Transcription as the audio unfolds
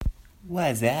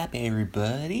What's up,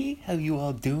 everybody? How you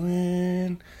all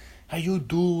doing?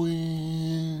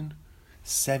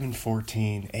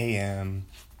 7:14 a.m.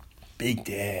 Big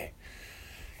day.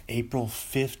 April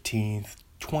 15th,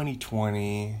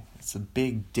 2020. It's a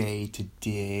big day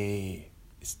today.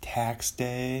 It's tax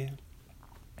day.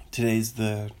 Today's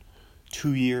the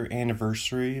 2-year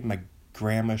anniversary of my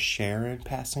grandma Sharon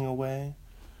passing away.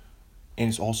 And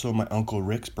it's also my Uncle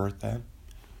Rick's birthday,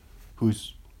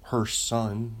 who's her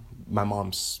son, my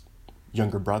mom's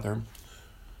younger brother,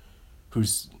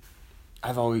 he's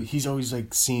always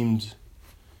like seemed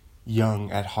young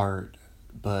at heart,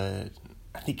 but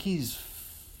I think he's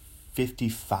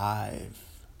 55.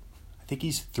 I think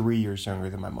he's 3 years younger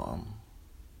than my mom,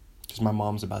 because my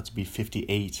mom's about to be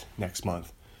 58 next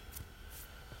month.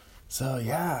 So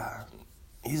yeah,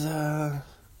 he's a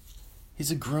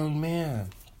grown man.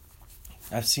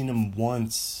 I've seen him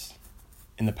once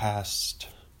in the past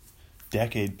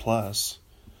decade plus,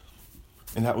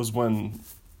 and that was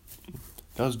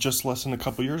just less than a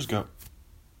couple years ago.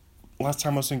 Last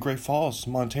time I was in Great Falls,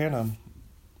 Montana,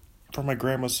 for my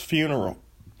grandma's funeral.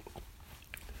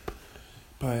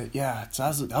 But yeah,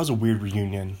 that was a weird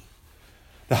reunion.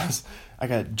 I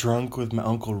got drunk with my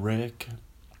Uncle Rick,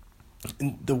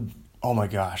 and oh my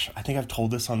gosh, I think I've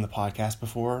told this on the podcast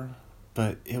before,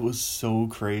 but it was so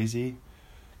crazy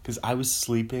because I was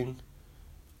sleeping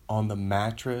on the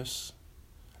mattress.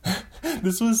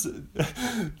 This is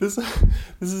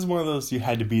one of those you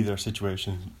had to be there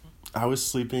situations. I was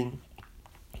sleeping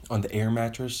on the air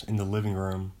mattress in the living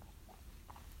room,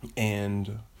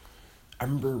 and I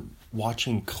remember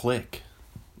watching the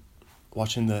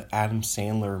Adam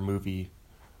Sandler movie,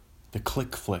 The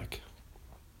Click Flick.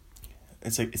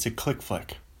 It's a click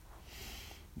flick.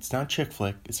 It's not a chick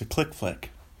flick, it's a click flick.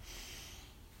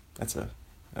 That's a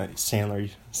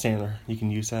Sandler, you can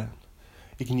use that.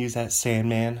 You can use that,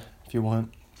 Sandman, if you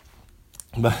want.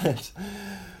 But,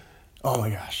 oh my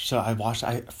gosh. So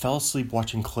I fell asleep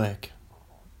watching Click,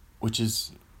 which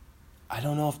is, I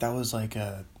don't know if that was like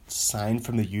a sign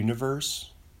from the universe.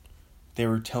 They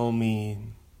were telling me,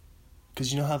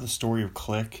 because you know how the story of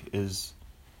Click is,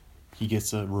 he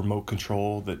gets a remote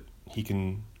control that he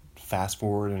can fast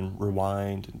forward and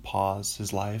rewind and pause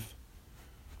his life.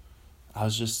 I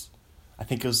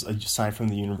think it was a sign from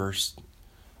the universe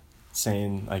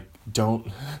saying, like, don't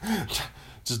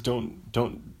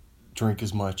drink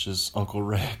as much as Uncle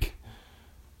Rick,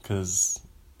 because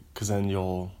it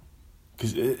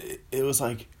was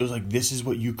like this is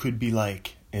what you could be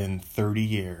like in 30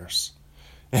 years.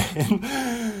 And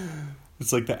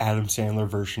it's like the Adam Sandler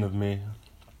version of me.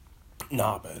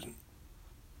 Nah, but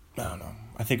I don't know.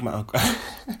 I think my uncle.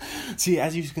 See,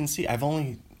 as you can see, I've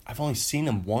only seen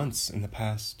him once in the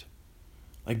past.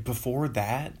 Like, before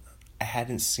that, I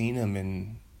hadn't seen him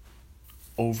in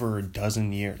over a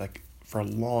dozen years, like, for a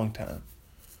long time.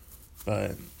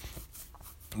 But,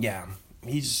 yeah,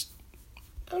 I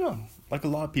don't know, like a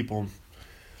lot of people,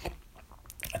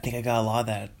 I think I got a lot of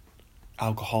that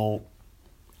alcoholic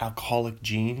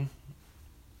gene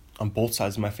on both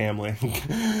sides of my family.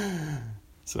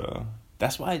 So,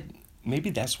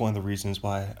 maybe that's one of the reasons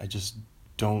why I just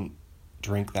don't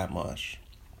drink that much.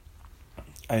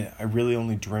 I really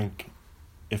only drink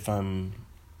if I'm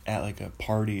at like a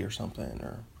party or something,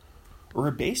 or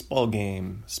a baseball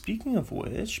game. Speaking of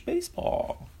which,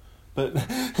 baseball. But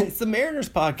it's the Mariners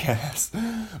podcast.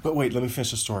 But wait, let me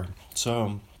finish the story.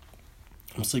 So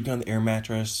I'm sleeping on the air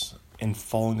mattress and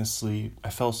falling asleep. I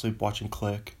fell asleep watching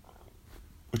Click,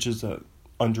 which is a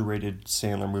underrated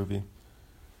Sandler movie.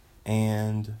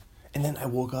 And then I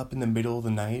woke up in the middle of the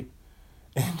night,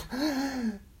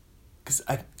 and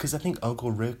because I think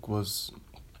Uncle Rick was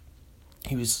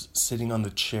sitting on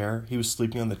the chair. He was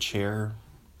sleeping on the chair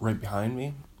right behind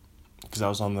me, because it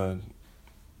was the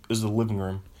living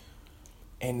room.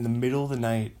 And in the middle of the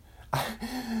night,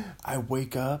 I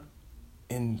wake up,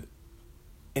 and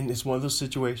it's one of those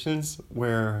situations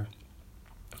where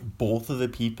both of the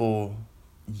people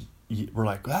were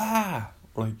like, ah,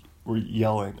 or like, were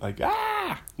yelling, like,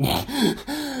 ah.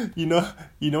 You know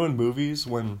in movies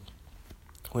when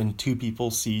two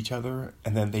people see each other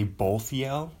and then they both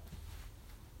yell,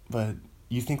 but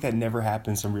you think that never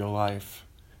happens in real life.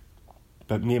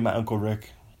 But me and my Uncle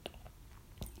Rick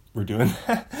were doing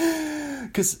that.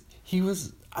 Because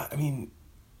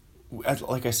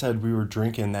like I said, we were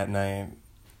drinking that night.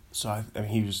 So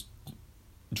he was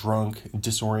drunk,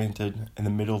 disoriented in the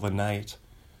middle of the night.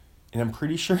 And I'm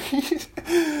pretty sure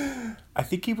I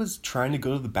think he was trying to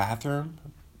go to the bathroom,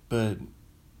 but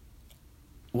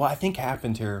what I think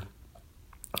happened here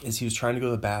is he was trying to go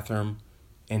to the bathroom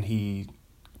and he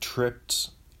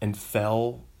tripped and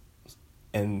fell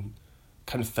and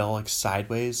kind of fell like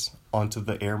sideways onto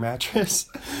the air mattress.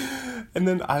 And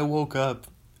then I woke up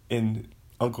and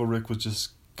Uncle Rick was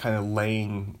just kind of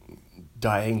laying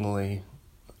diagonally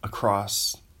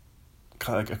across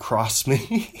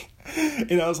me.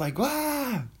 And I was like,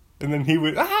 "Wah!" And then he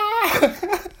went, "Ah!"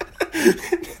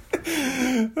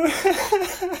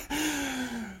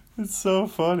 It's so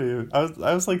funny. I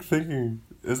was like thinking,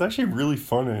 it's actually really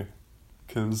funny,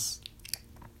 because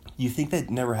you think that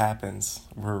never happens,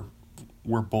 where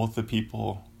both the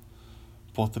people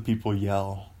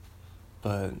yell,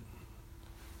 but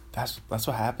that's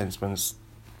what happens when it's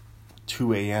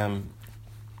 2 a.m.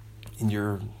 and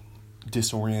you're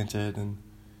disoriented. And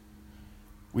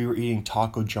we were eating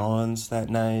Taco John's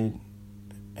that night,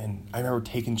 and I remember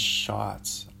taking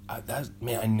shots. I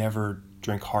never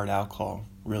drink hard alcohol,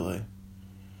 really,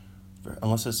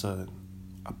 unless it's a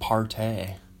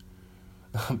partay.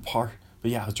 But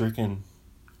yeah, I was trying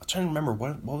to remember,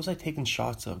 what was I taking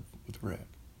shots of with Rick?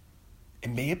 It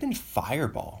may have been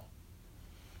Fireball.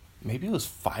 Maybe it was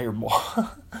Fireball.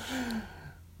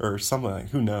 Or something,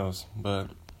 who knows. But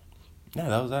yeah,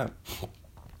 that was that.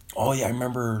 Oh yeah, I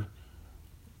remember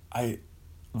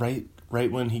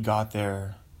right when he got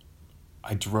there,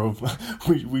 I drove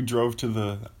we drove to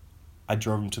the I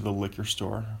drove him to the liquor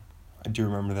store. I do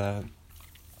remember that.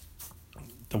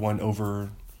 The one over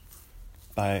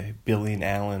by Billy and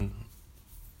Allen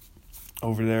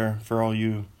over there, for all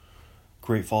you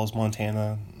Great Falls,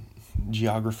 Montana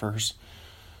geographers.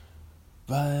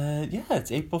 But yeah,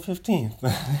 it's April 15th.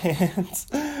 And,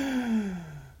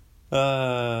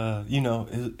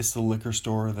 it's the liquor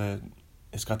store that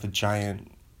it's got the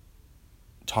giant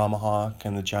tomahawk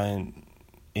and the giant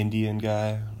Indian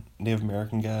guy, Native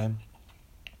American guy.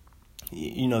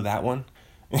 You know that one?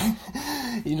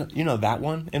 you know that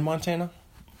one in Montana?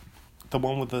 The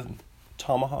one with the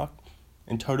tomahawk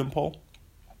and totem pole?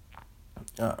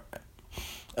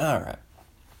 Alright.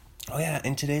 Oh yeah,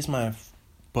 and today's my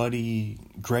buddy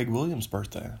Greg Williams'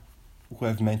 birthday, who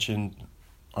I've mentioned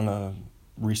on a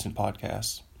recent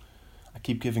podcast. I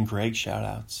keep giving Greg shout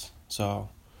outs, so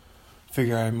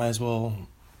figure I might as well,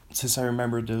 since I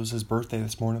remembered it was his birthday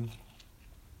this morning,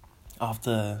 I'll have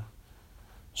to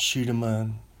shoot him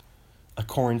a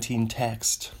quarantine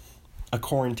text. A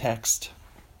quarantext.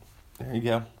 There you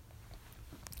go.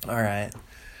 Alright.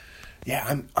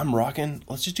 Yeah, I'm rocking.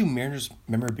 Let's just do Mariners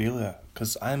memorabilia,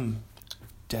 because I'm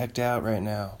decked out right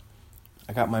now.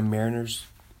 I got my Mariners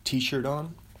t-shirt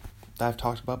on that I've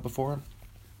talked about before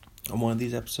on one of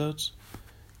these episodes.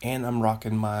 And I'm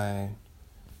rocking my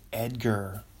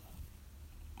Edgar.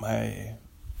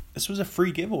 This was a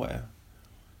free giveaway.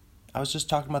 I was just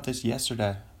talking about this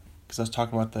yesterday, because I was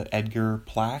talking about the Edgar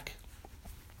plaque.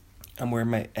 I'm wearing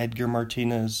my Edgar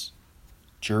Martinez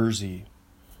jersey,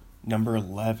 number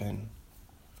 11,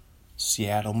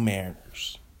 Seattle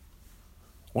Mariners.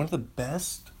 One of the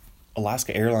best,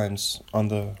 Alaska Airlines on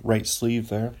the right sleeve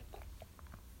there.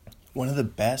 One of the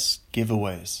best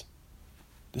giveaways.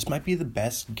 This might be the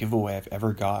best giveaway I've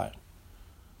ever got.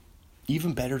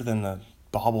 Even better than the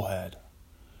bobblehead.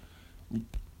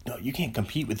 No, you can't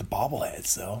compete with the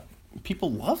bobbleheads, though. People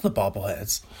love the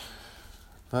bobbleheads.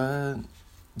 But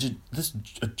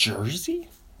a jersey?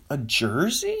 A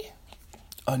jersey?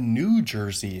 A new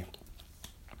jersey.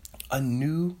 A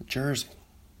new jersey.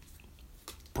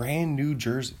 Brand new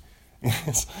jersey.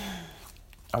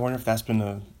 I wonder if that's been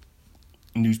a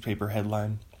newspaper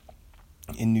headline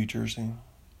in New Jersey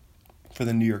for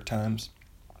the New York Times.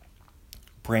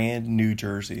 Brand new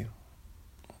jersey.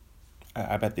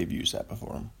 I bet they've used that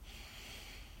before.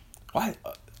 Why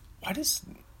does...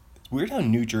 It's weird how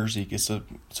New Jersey gets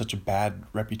such a bad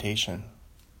reputation.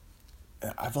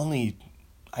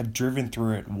 I've driven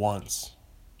through it once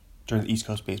during the East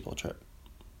Coast baseball trip.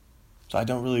 So I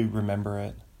don't really remember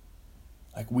it.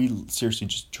 Like, we seriously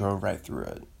just drove right through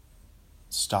it.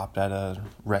 Stopped at a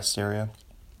rest area.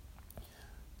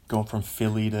 Going from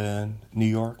Philly to New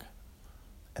York.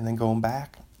 And then going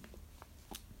back.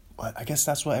 But I guess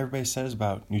that's what everybody says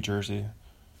about New Jersey.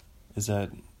 Is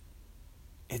that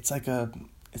it's like a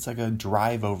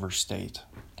drive-over state.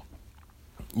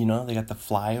 You know, they got the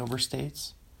flyover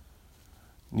states.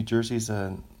 New Jersey's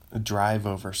a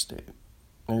drive-over state.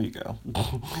 There you go.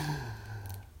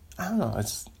 I don't know.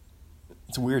 It's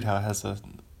weird how it has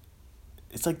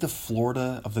it's like the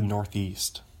Florida of the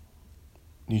Northeast.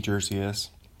 New Jersey is.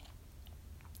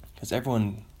 Because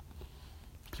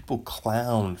people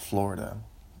clown Florida.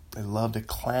 They love to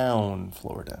clown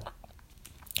Florida.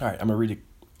 All right, I'm going to read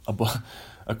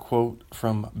a quote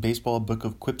from Baseball, Book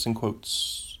of Quips and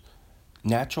Quotes.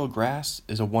 Natural grass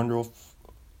is a wonderful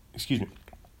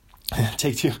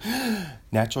Take two.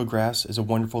 Natural grass is a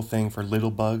wonderful thing for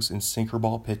little bugs and sinker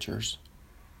ball pitchers.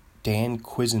 Dan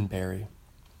Quisenberry.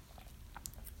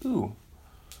 Ooh,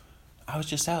 I was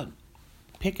just out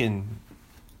picking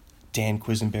Dan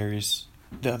Quisenberries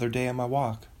the other day on my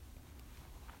walk.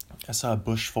 I saw a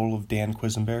bush full of Dan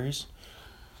Quisenberries.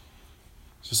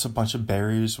 Just a bunch of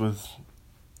berries with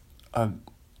an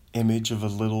image of a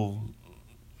little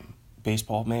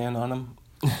baseball man on them.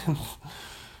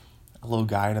 A little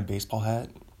guy in a baseball hat.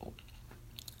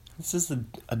 This is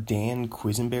a Dan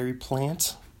Quisenberry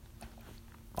plant.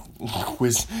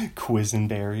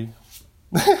 Quisenberry.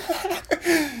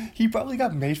 He probably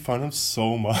got made fun of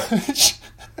so much.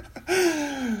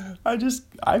 I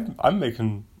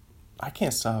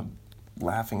can't stop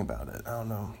laughing about it. I don't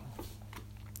know.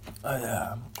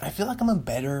 I feel like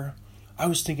I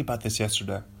was thinking about this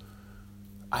yesterday.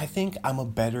 I think I'm a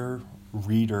better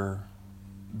reader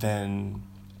than,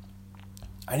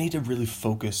 I need to really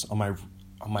focus on my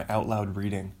out loud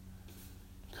reading.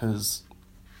 Cause,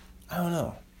 I don't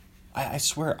know. I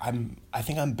swear I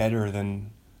think I'm better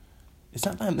than, it's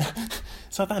not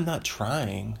that I'm not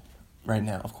trying right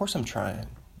now. Of course I'm trying,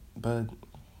 but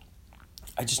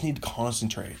I just need to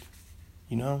concentrate,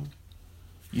 you know?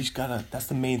 You just gotta, that's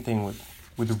the main thing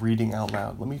with reading out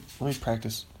loud. Let me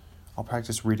practice. I'll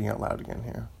practice reading out loud again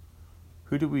here.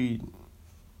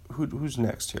 Who's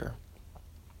next here?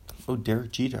 Oh,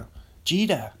 Derek Jeter.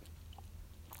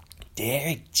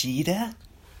 Derek Jeter?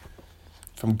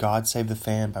 From God Save the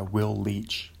Fan by Will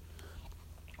Leach.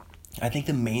 I think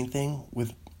the main thing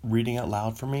with reading out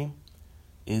loud for me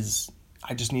is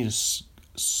I just need to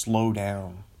slow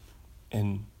down.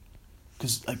 And,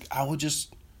 because, like, I'll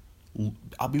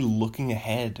be looking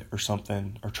ahead or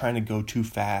something, or trying to go too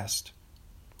fast,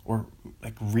 or,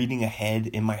 like, reading ahead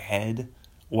in my head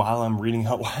while I'm reading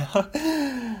out loud.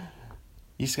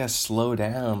 You just gotta slow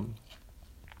down.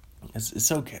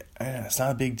 It's okay. It's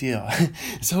not a big deal.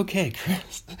 It's okay,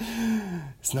 Chris.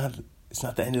 It's not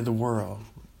the end of the world.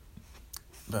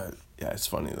 But yeah, it's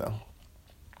funny though.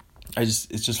 I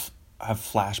have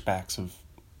flashbacks of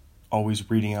always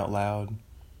reading out loud.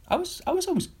 I was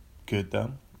always good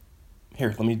though. Here,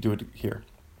 let me do it here.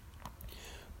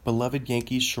 Beloved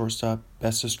Yankees shortstop,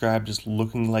 best described as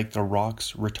looking like The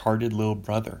Rock's retarded little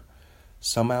brother,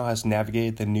 somehow has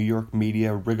navigated the New York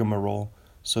media rigmarole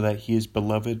so that he is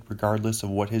beloved regardless of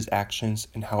what his actions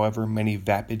and however many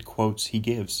vapid quotes he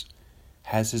gives.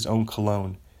 Has his own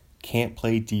cologne. Can't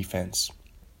play defense.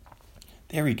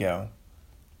 There we go.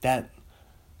 That,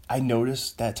 I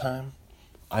noticed that time.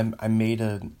 I made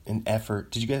an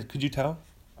effort. Could you tell?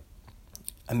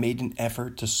 I made an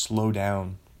effort to slow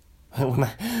down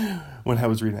when I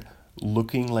was reading it.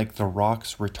 Looking like The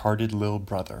Rock's retarded little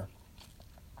brother.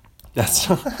 That's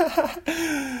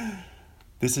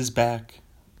this is back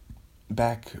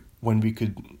when we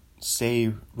could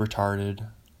say retarded,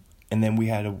 and then we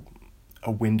had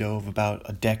a window of about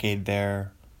a decade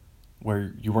there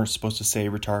where you weren't supposed to say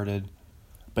retarded,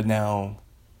 but now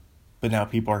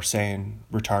people are saying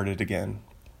retarded again.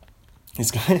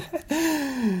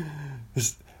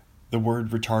 The word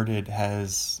retarded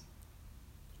has,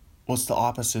 what's the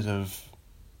opposite of,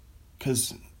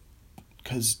 because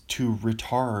to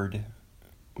retard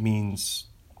means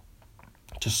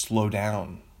to slow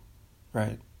down,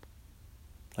 right?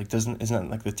 Like isn't that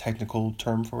like the technical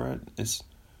term for it? It's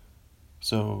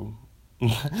so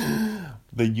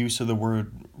the use of the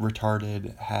word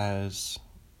retarded has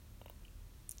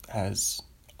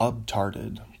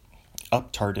uptarded.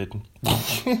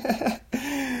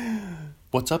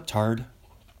 What's up, tard?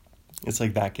 It's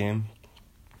like that game.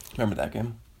 Remember that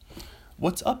game?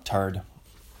 What's up, tard?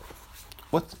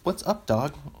 What's up,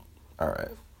 dog? All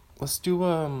right, let's do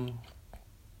Oh,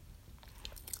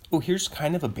 here's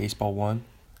kind of a baseball one.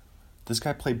 This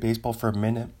guy played baseball for a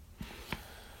minute.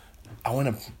 I want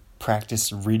to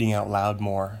practice reading out loud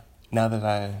more now that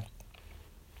I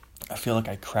feel like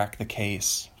I cracked the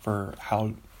case for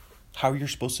how you're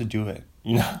supposed to do it.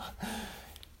 You know,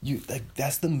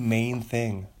 that's the main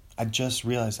thing. I just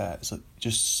realized that. It's like,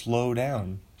 just slow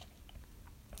down,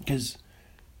 because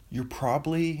you're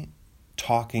probably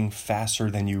talking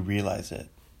faster than you realize it.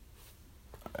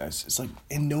 It's like,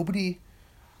 and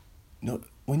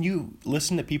when you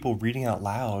listen to people reading out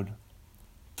loud,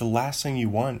 the last thing you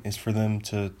want is for them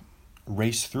to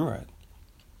race through it.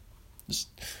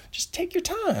 Just take your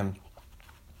time.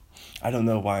 I don't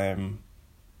know why I'm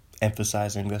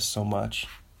emphasizing this so much,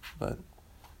 but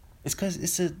it's because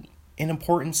it's an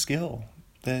important skill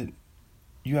that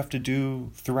you have to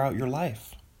do throughout your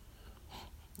life.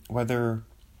 Whether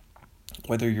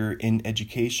you're in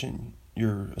education,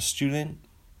 you're a student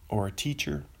or a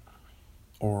teacher,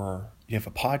 or you have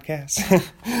a podcast,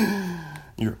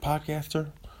 you're a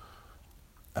podcaster.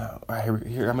 All right,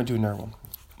 here, I'm going to do another one.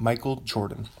 Michael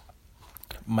Jordan.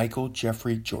 Michael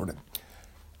Jeffrey Jordan.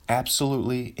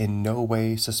 Absolutely in no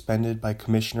way suspended by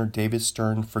Commissioner David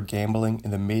Stern for gambling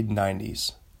in the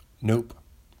mid-90s. Nope.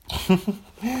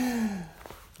 I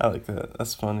like that.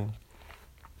 That's funny.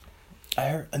 I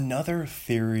heard another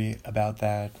theory about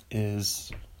that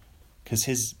is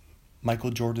because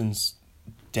Michael Jordan's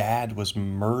dad was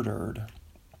murdered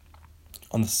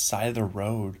on the side of the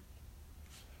road.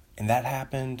 And that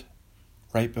happened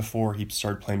right before he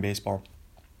started playing baseball.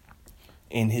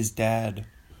 And his dad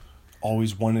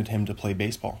always wanted him to play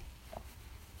baseball.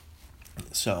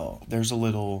 So there's a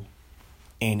little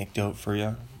anecdote for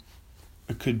you.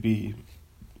 That could be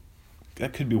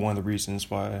one of the reasons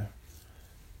why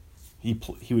he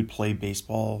would play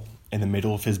baseball in the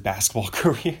middle of his basketball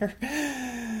career.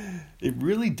 It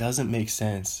really doesn't make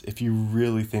sense if you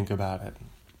really think about it.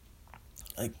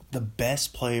 Like the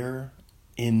best player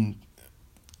the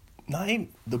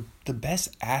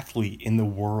best athlete in the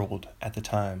world at the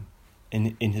time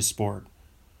in his sport,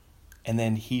 and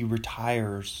then he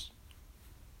retires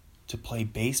to play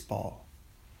baseball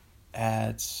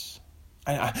this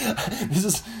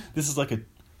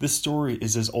story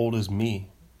is as old as me,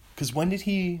 because when did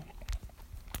he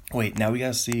now we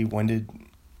gotta see when did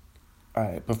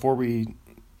then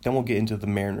we'll get into the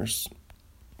Mariners.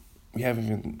 We haven't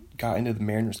even got into the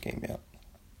Mariners game yet,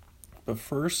 but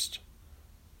first,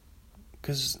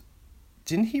 because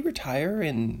didn't he retire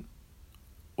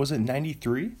was it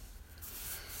 93?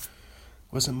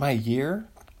 Was it my year?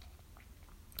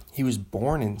 He was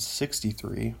born in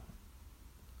 63.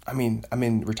 I mean,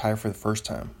 retire for the first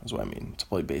time is what I mean, to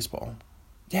play baseball.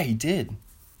 Yeah, he did.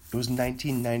 It was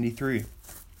 1993.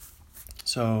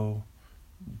 So,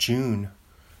 June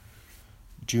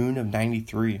of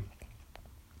 93.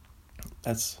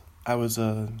 If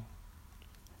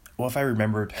I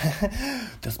remembered,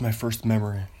 that's my first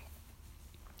memory.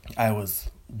 I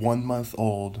was 1 month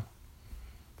old,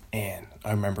 and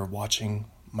I remember watching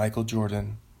Michael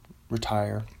Jordan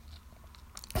retire.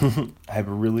 I have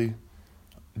a really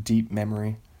deep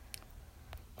memory.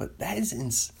 But that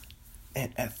is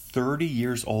at 30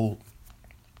 years old,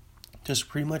 just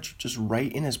pretty much just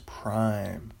right in his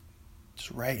prime.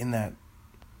 Just right in that.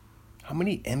 How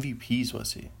many MVPs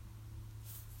was he?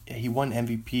 Yeah, he won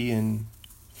MVP in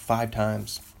 5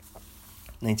 times.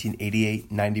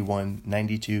 1988, 91,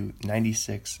 92,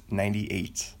 96,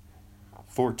 98.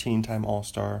 14-time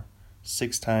All-Star,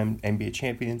 6-time NBA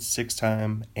champion,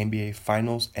 6-time NBA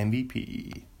Finals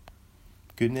MVP.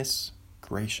 Goodness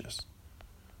gracious.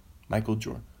 Michael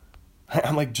Jordan.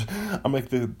 I'm like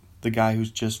the guy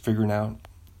who's just figuring out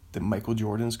that Michael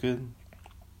Jordan's good.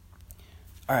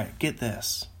 All right, get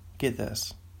this.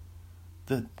 That's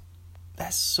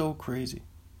so crazy.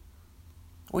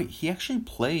 Wait, he actually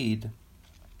played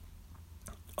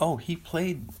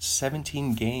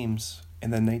 17 games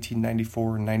in the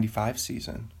 1994-95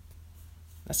 season.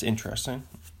 That's interesting.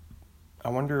 I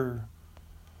wonder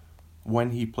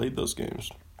when he played those games.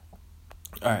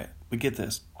 All right, we get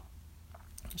this.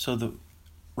 So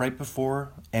right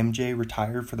before MJ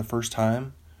retired for the first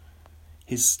time,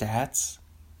 his stats,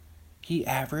 he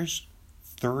averaged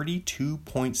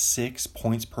 32.6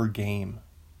 points per game.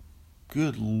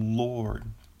 Good Lord.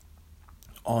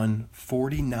 On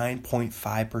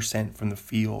 49.5% from the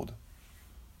field.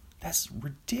 That's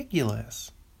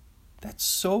ridiculous. That's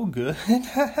so good.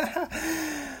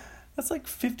 That's like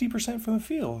 50% from the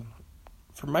field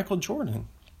for Michael Jordan.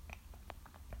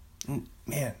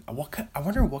 Man, I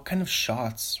wonder what kind of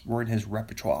shots were in his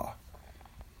repertoire.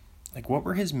 Like, what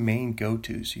were his main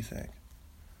go-tos, you think?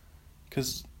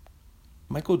 Because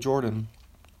Michael Jordan,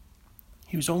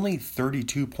 he was only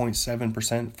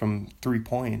 32.7% from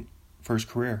 3-point for his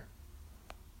career.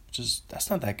 That's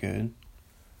not that good.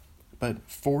 But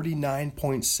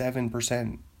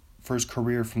 49.7% for his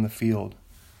career from the field.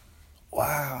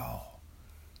 Wow.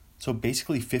 So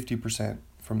basically 50%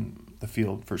 from the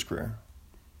field for his career.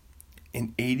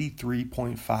 And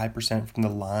 83.5% from the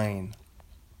line.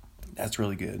 That's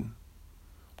really good.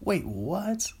 Wait,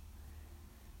 what?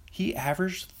 He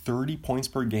averaged 30 points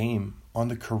per game on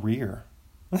the career.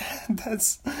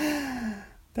 That's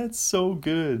so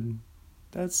good.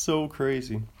 That's so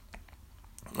crazy.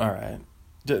 All right.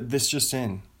 This just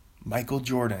in. Michael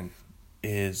Jordan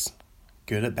is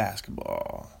good at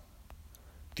basketball.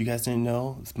 If you guys didn't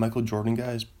know, this Michael Jordan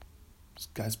this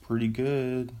guy's pretty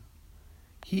good.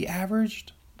 He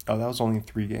averaged, that was only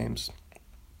 3 games.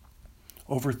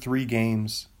 Over 3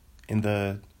 games in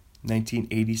the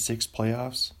 1986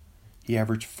 playoffs, he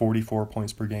averaged 44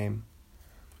 points per game.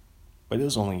 But it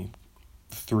was only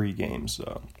 3 games,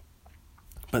 so.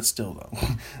 But still, though,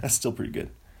 that's still pretty good.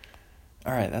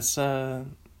 All right, that's what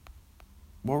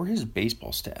were his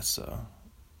baseball stats? So,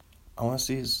 I want to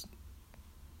see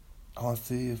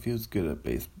if he was good at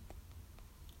base.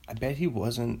 I bet he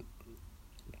wasn't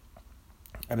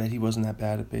that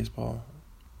bad at baseball.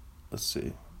 Let's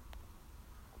see.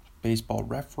 Baseball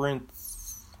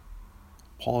Reference.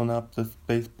 Pulling up the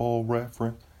Baseball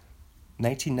Reference.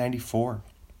 1994.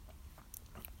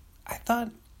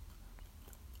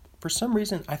 For some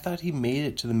reason, I thought he made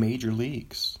it to the major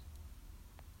leagues.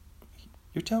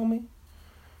 You're telling me?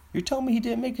 You're telling me he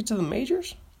didn't make it to the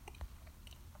majors?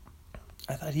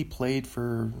 I thought he played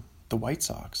for the White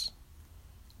Sox.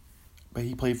 But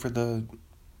he played for the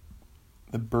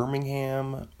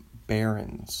Birmingham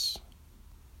Barons.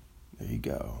 There you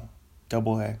go.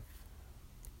 AA.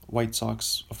 White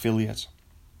Sox affiliates.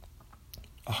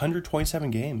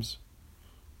 127 games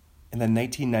in the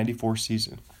 1994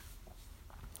 season.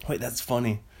 Wait, that's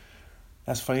funny.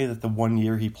 That's funny that the 1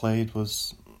 year he played there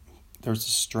was a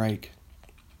strike.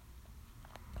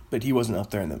 But he wasn't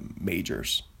out there in the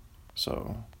majors.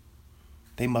 So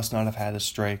they must not have had a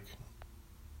strike.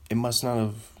 It must not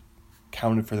have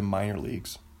counted for the minor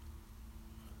leagues.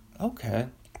 Okay.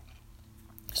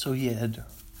 So he had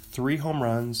 3 home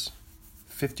runs,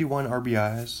 51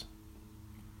 RBIs.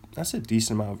 That's a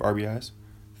decent amount of RBIs.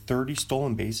 30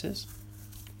 stolen bases.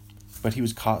 But he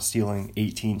was caught stealing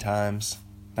 18 times.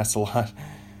 That's a lot.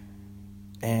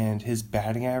 And his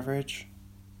batting average,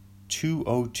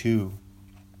 202.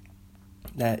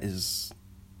 That is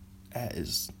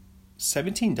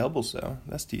 17 doubles, though.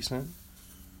 That's decent.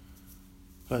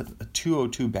 But a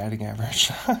 202 batting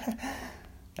average,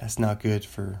 that's not good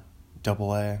for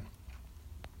AA.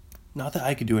 Not that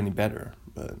I could do any better,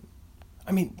 but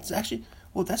I mean, it's actually,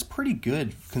 well, that's pretty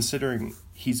good considering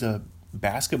he's a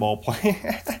basketball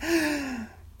player.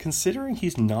 Considering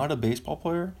he's not a baseball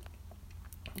player,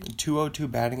 202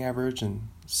 batting average and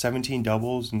 17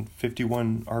 doubles and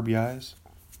 51 RBIs,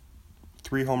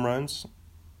 3 home runs,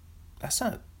 that's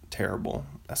not terrible.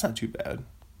 That's not too bad.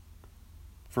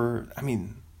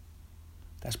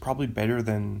 That's probably better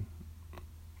than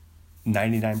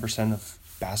 99% of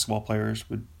basketball players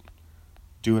would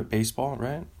do at baseball,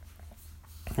 right?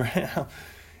 Right?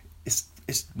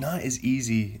 It's not as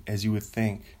easy as you would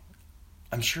think.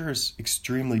 I'm sure it's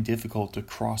extremely difficult to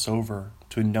cross over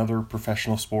to another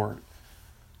professional sport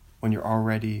when you're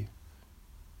already...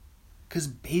 Because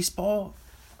baseball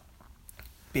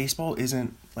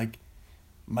isn't like...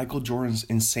 Michael Jordan's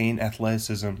insane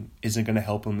athleticism isn't going to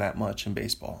help him that much in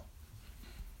baseball.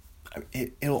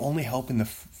 It'll only help in the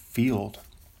field.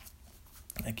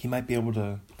 Like, he might be able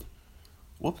to...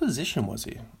 What position was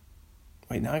he?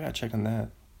 Wait, now I gotta check on that.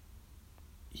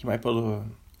 He might be able to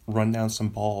run down some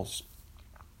balls.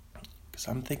 Because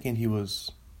I'm thinking he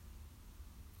was...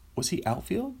 Was he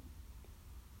outfield?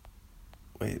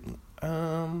 Wait,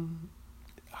 how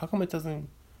come it doesn't...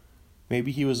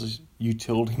 Maybe he was a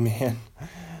utility man.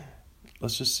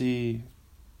 Let's just see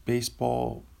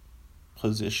baseball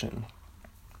position.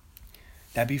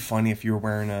 That'd be funny if you were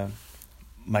wearing a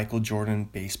Michael Jordan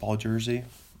baseball jersey.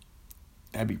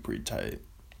 That'd be pretty tight.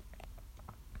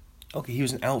 Okay, he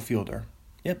was an outfielder.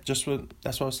 Yep, that's what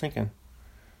I was thinking.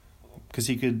 Because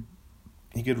he could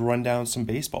run down some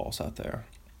baseballs out there.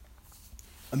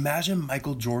 Imagine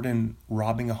Michael Jordan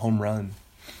robbing a home run.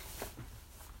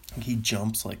 He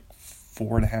jumps like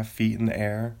 4.5 feet in the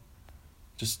air.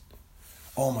 Just,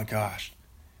 oh my gosh.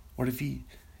 What if he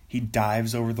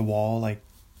dives over the wall like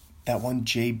that one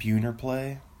Jay Buhner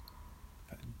play?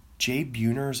 Jay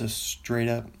Buhner is a straight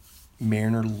up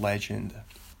Mariner legend.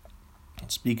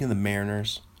 Speaking of the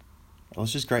Mariners,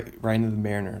 let's just get right into the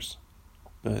Mariners.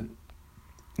 But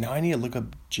now I need to look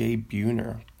up Jay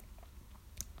Buhner.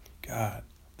 God,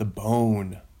 the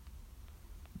bone.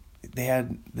 They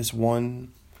had this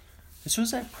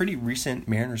was a pretty recent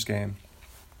Mariners game.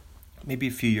 Maybe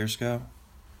a few years ago.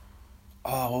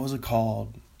 Oh, what was it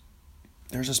called?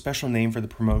 There's a special name for the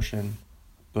promotion,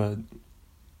 but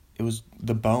it was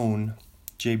the Bone,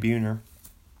 Jay Buhner.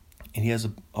 And he has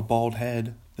a bald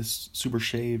head that's super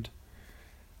shaved.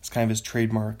 It's kind of his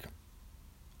trademark.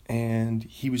 And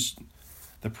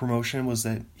the promotion was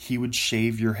that he would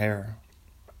shave your hair.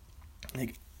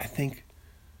 Like, I think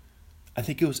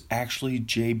it was actually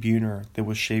Jay Buhner that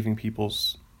was shaving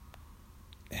people's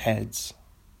heads.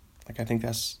 Like,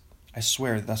 I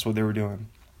swear that's what they were doing.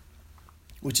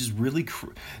 Which is really,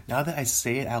 now that I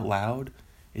say it out loud,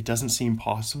 it doesn't seem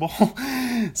possible.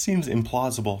 It seems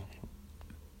implausible.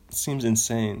 It seems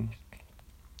insane.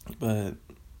 But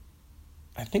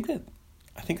I think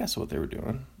that's what they were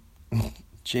doing.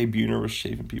 Jay Buhner was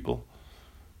shaving people.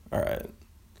 All right,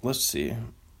 let's see.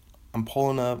 I'm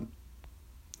pulling up.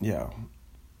 Yeah,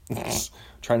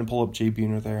 trying to pull up Jay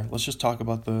Buhner there. Let's just talk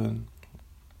about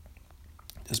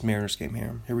this Mariners game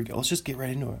here. Here we go. Let's just get right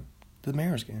into it. The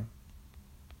Mariners game.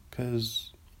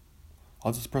 Because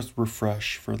I'll just press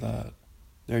refresh for that.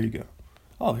 There you go.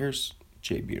 Oh, here's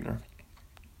Jay Buhner.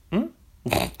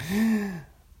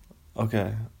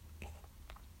 Okay.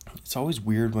 It's always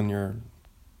weird when you're...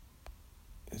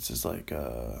 It's just like,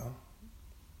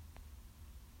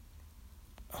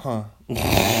 Huh.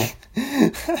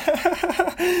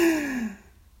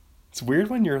 It's weird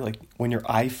when you're like... When your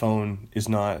iPhone is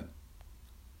not...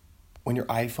 When your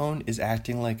iPhone is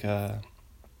acting like a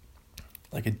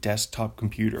desktop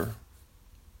computer,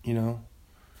 you know?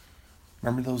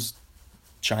 Remember those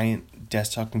giant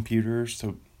desktop computers?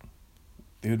 So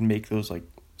they would make those like...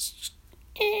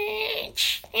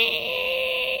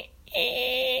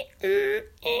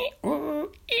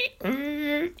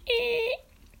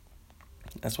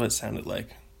 That's what it sounded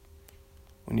like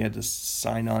when you had to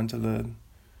sign on to the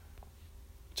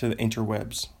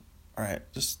interwebs. All right,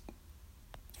 just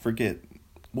forget.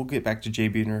 We'll get back to Jay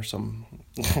Buhner some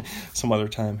other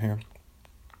time here.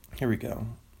 Here we go.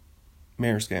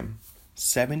 Mariners game.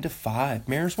 7-5.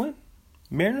 Mariners win.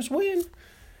 Mariners win.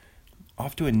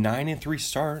 Off to a 9-3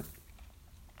 start.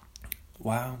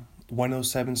 Wow.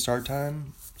 1:07 start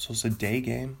time. So it's a day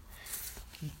game.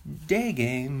 Day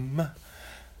game.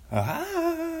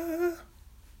 Ah.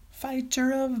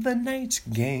 Fighter of the night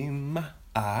game.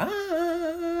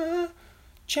 Ah.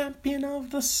 Champion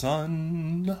of the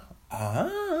sun. Ah.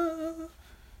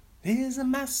 Is a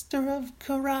master of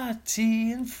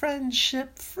karate and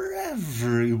friendship for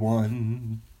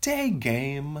everyone. Day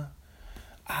game.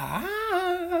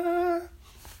 Ah.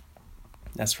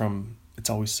 That's from It's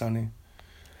Always Sunny.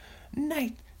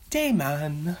 Night, day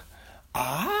man.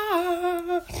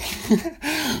 Ah.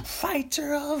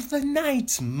 Fighter of the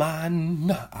night man.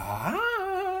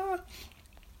 Ah.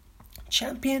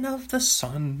 Champion of the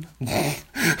sun.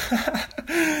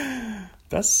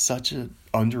 That's such an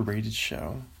underrated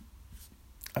show.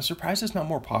 I'm surprised it's not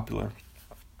more popular.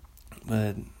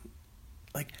 But,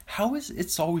 like, how is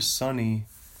It's Always Sunny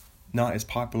not as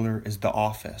popular as The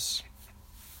Office?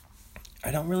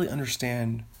 I don't really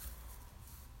understand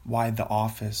why The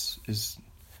Office is...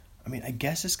 I mean, I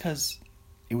guess it's because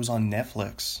it was on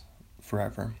Netflix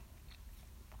forever.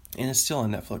 And it's still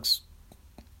on Netflix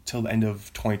till the end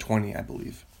of 2020, I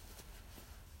believe.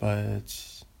 But,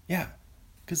 yeah.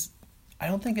 Because I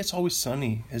don't think It's Always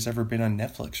Sunny has ever been on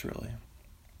Netflix, really.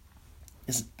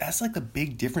 That's like the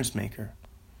big difference maker,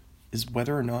 is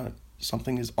whether or not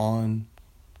something is on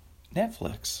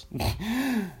Netflix.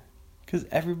 Because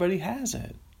everybody has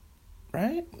it,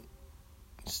 right?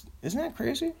 Isn't that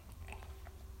crazy?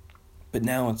 But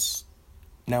now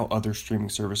other streaming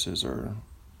services are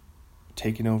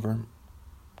taking over.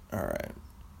 Alright.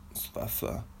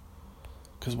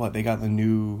 Because what? They got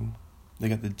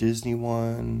the Disney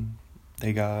one.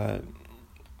 They got,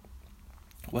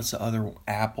 what's the other one?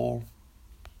 Apple.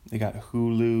 They got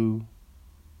Hulu.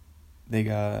 They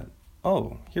got...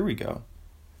 Oh, here we go.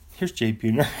 Here's Jay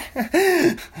Buhner.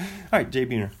 Alright, Jay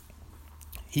Buhner.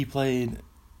 He played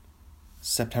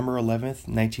September 11th,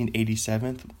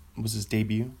 1987 was his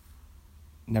debut.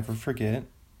 Never forget.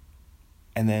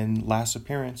 And then last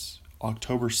appearance,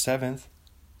 October 7th,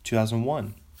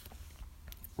 2001.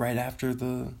 Right after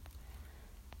the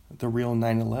real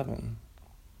 9/11.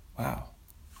 Wow.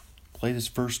 Played his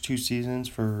first 2 seasons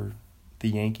for the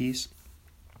Yankees,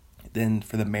 then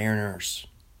for the Mariners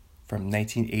from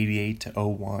 1988 to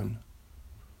 2001.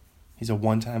 He's a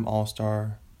one-time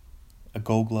All-Star, a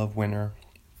Gold Glove winner,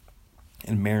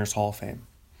 and Mariners Hall of Fame.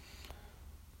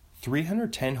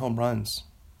 310 home runs.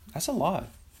 That's a lot.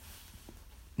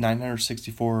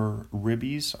 964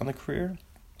 ribbies on the career.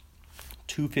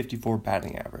 254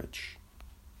 batting average.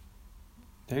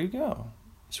 There you go.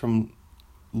 He's from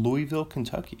Louisville,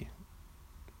 Kentucky.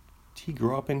 He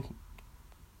grew up in...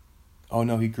 Oh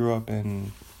no, he grew up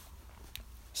in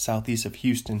southeast of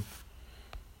Houston.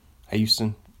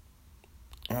 Houston.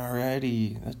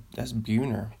 Alrighty, that's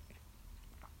Buhner.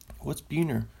 What's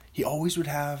Buhner? He always was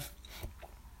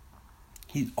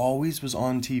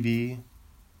on TV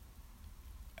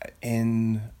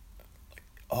in...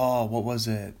 Oh, what was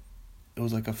it? It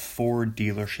was like a Ford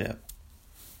dealership.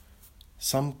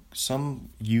 Some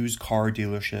used car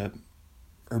dealership.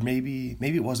 Or maybe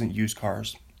it wasn't used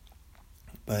cars.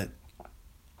 But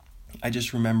I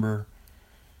just remember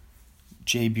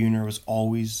Jay Buhner was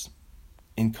always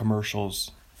in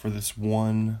commercials for this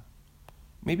one.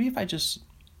 Maybe if I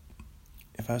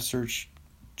search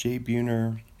Jay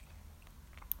Buhner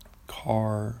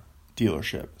car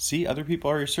dealership. See, other people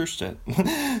already searched it.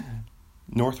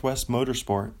 Northwest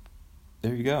Motorsport.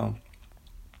 There you go.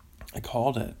 I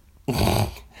called it.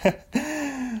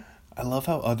 I love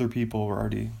how other people were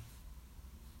already,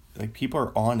 like, people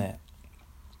are on it.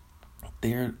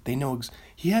 They know.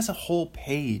 He has a whole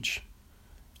page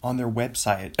on their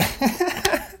website.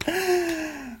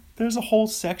 There's a whole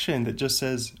section that just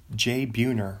says Jay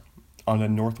Buhner on the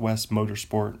Northwest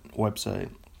Motorsport website.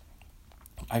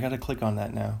 I gotta click on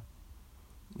that now.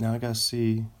 Now I gotta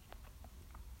see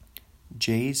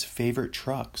Jay's favorite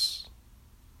trucks.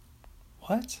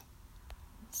 What?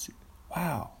 Let's see.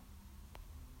 Wow.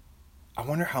 I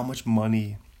wonder how much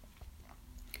money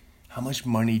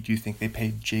do you think they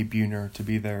paid Jay Buhner to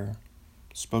be their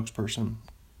spokesperson?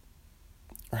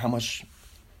 Or how much?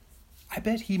 I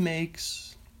bet he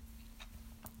makes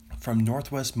from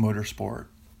Northwest Motorsport.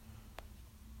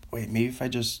 Wait, maybe if I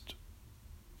just...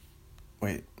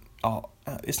 Wait,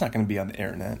 it's not going to be on the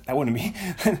internet. That wouldn't be...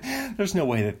 There's no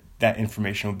way that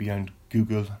information would be on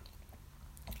Google.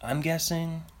 I'm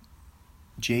guessing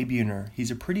Jay Buhner.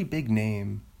 He's a pretty big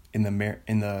name in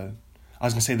the I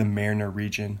was going to say the Mariner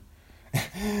region.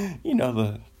 You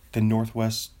know, the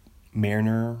Northwest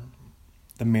Mariner,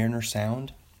 the Mariner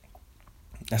Sound.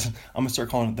 I'm going to start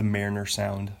calling it the Mariner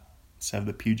Sound instead of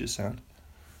the Puget Sound.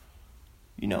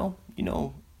 You know,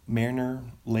 Mariner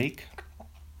Lake.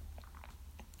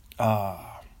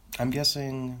 I'm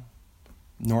guessing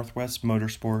Northwest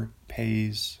Motorsport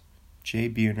pays Jay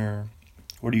Buhner.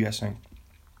 What are you guessing?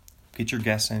 Get your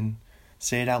guess in.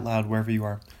 Say it out loud wherever you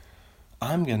are.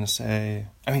 I'm going to say,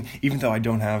 I mean, even though I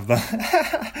don't have the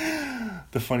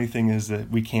funny thing is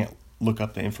that we can't look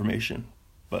up the information,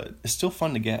 but it's still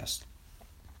fun to guess.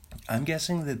 I'm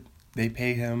guessing that they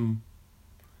pay him,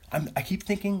 I keep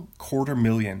thinking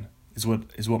 $250,000 is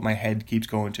what my head keeps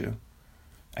going to.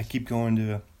 I keep going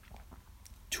to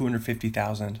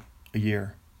 $250,000 a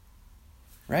year.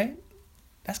 Right?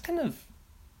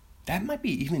 That might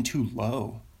be even too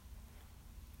low.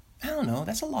 I don't know.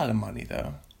 That's a lot of money,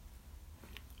 though.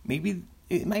 Maybe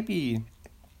it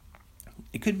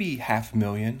could be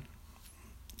 $500,000.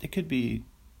 It could be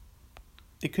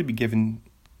giving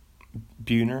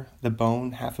Buhner, the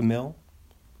bone, $500,000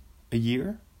 a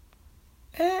year.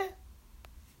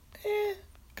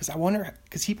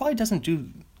 Because he probably doesn't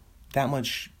do that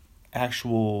much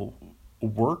actual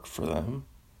work for them.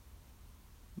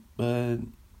 But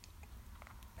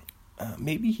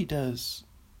maybe he does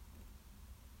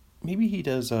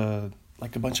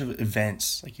like a bunch of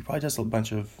events. Like he probably does a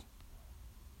bunch of...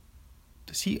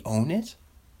 Does he own it?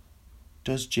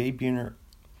 Does Jay Buhner...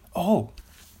 Oh,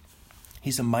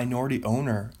 he's a minority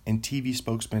owner and TV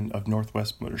spokesman of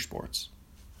Northwest Motorsports.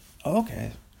 Oh,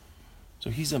 okay.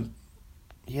 So he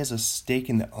has a stake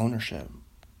in the ownership.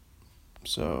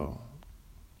 So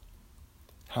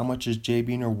how much is Jay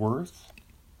Buhner worth?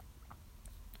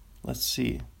 Let's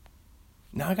see.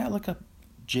 Now I gotta look up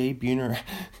Jay Buhner,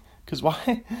 because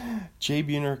why? Jay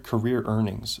Buhner career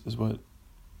earnings is what...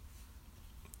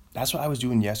 That's what I was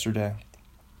doing yesterday.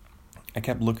 I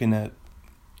kept looking at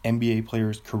NBA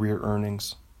players' career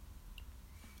earnings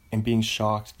and being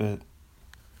shocked that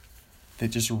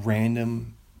just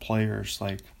random players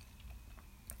like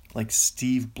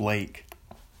Steve Blake,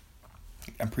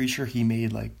 I'm pretty sure he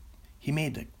made like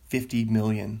 $50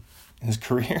 million in his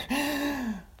career.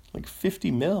 Like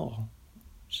 $50 million.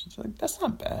 She's like, that's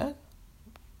not bad.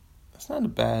 That's not a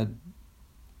bad...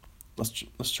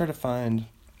 Let's try to find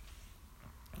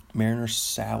Mariner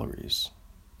salaries.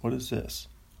 What is this?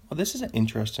 Well, this is an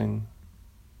interesting...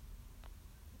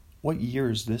 What year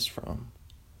is this from?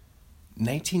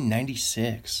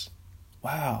 1996.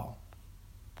 Wow.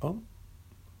 Oh.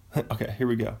 Okay, here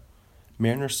we go.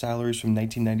 Mariner salaries from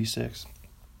 1996.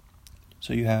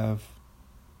 So you have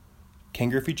Ken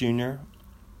Griffey Jr.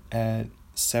 at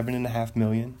 $7.5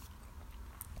 million.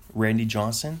 Randy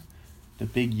Johnson, the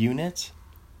big unit,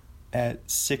 at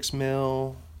 $6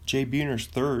 million. Jay Buhner's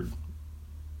third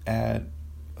at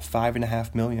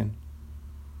 $5.5 million.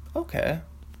 Okay,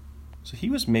 so he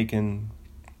was making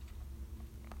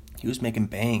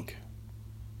bank.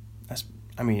 That's,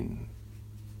 I mean,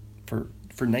 for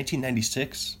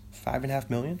 1996, $5.5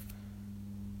 million.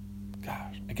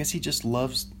 Gosh, I guess he just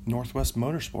loves Northwest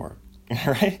Motorsport,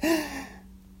 right?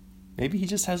 Maybe he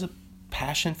just has a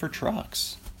passion for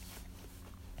trucks.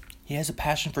 He has a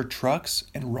passion for trucks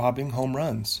and robbing home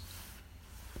runs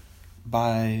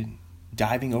by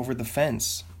diving over the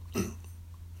fence,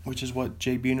 which is what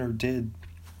Jay Buhner did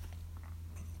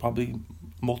probably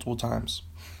multiple times.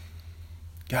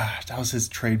 Gosh, that was his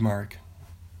trademark.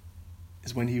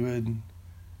 Is when he would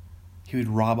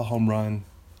rob a home run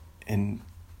and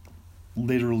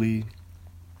literally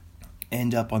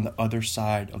end up on the other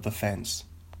side of the fence.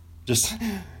 Just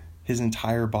his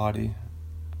entire body.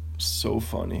 So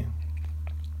funny.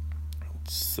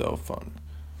 So fun.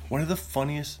 One of the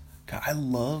funniest... God, I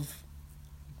love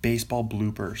baseball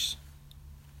bloopers.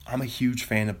 I'm a huge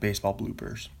fan of baseball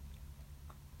bloopers.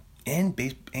 And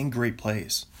great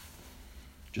plays.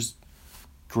 Just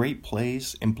great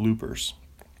plays and bloopers.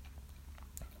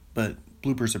 But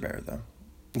bloopers are better, though.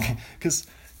 Because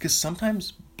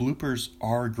sometimes bloopers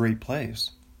are great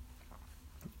plays.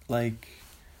 Like,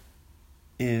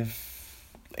 and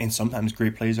sometimes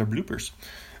great plays are bloopers.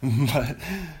 But,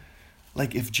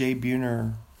 like, if Jay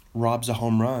Buhner robs a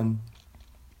home run,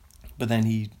 but then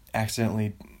he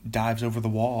accidentally dives over the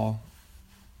wall,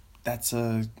 that's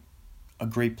a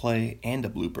great play and a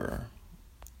blooper.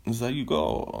 So there you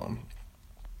go.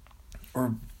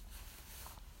 Or,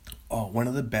 one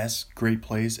of the best great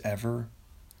plays ever.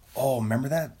 Oh, remember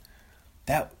that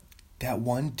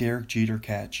one Derek Jeter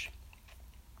catch?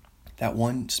 That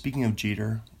one, speaking of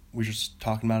Jeter, we were just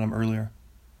talking about him earlier.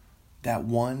 That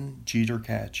one Jeter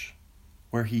catch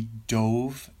where he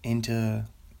dove into...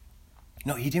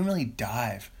 No, he didn't really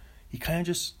dive. He kind of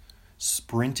just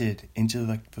sprinted into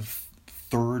like the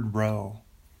third row.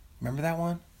 Remember that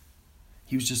one?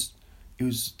 It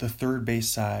was the third base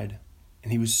side,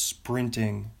 and he was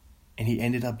sprinting, and he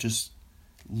ended up just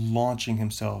launching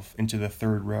himself into the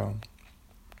third row.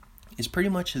 It's pretty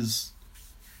much his...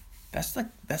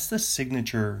 That's the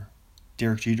signature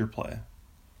Derek Jeter play.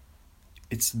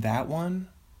 It's that one,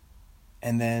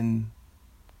 and then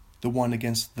the one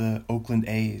against the Oakland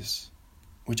A's,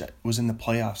 which was in the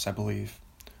playoffs, I believe.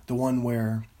 The one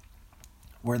where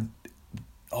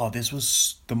this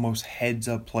was the most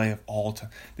heads-up play of all time.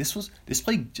 This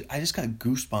play, I just got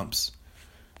goosebumps.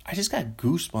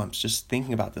 Just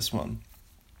thinking about this one.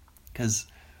 Because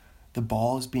the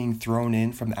ball is being thrown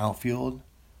in from the outfield,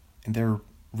 and they're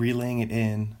relaying it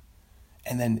in,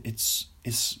 and then it's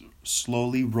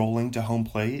slowly rolling to home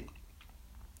plate,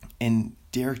 and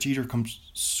Derek Jeter comes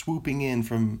swooping in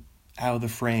from out of the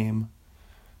frame,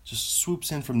 just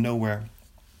swoops in from nowhere,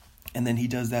 and then he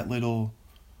does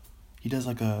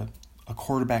like a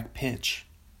quarterback pitch,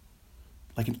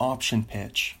 like an option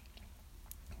pitch.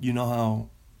 You know how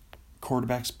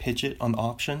quarterbacks pitch it on the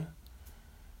option?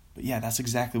 But yeah, that's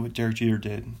exactly what Derek Jeter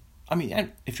did. I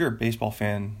mean, if you're a baseball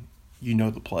fan, you know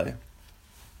the play.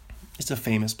 It's a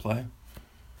famous play.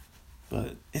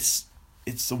 But it's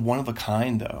a one of a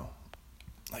kind, though.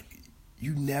 Like,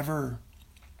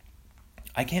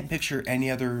 I can't picture any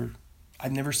other...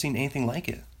 I've never seen anything like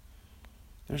it.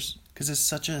 Because it's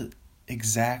such a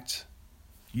exact,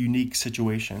 unique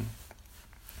situation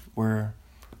where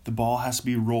the ball has to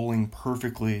be rolling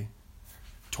perfectly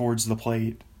towards the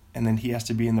plate, and then he has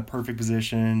to be in the perfect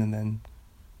position, and then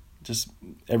just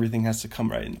everything has to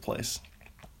come right into place.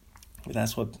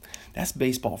 That's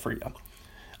baseball for you.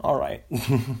 All right.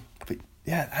 But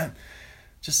yeah,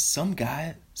 just some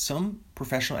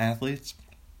professional athletes,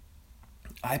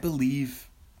 I believe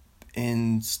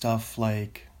in stuff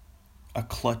like a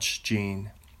clutch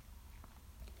gene.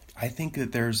 I think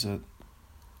that there's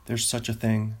such a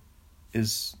thing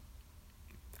as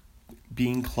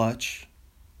being clutch,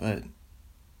 but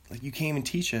like you can't even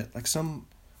teach it. Like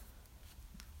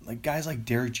guys like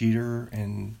Derek Jeter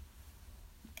and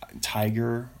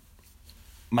Tiger,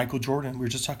 Michael Jordan. We were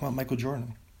just talking about Michael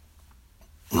Jordan.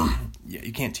 Yeah,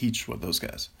 you can't teach what those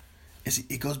guys.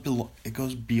 It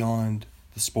goes beyond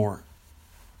the sport.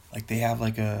 Like they have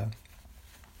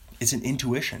it's an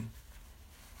intuition.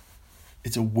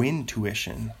 It's a win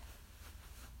tuition.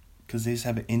 Because they just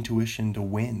have an intuition to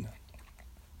win.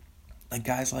 Like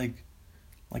guys like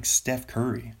Steph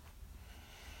Curry.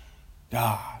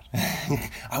 God.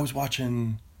 I was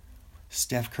watching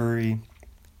Steph Curry,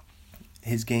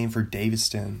 his game for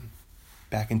Daviston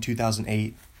back in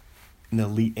 2008 in the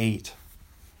Elite Eight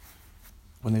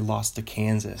when they lost to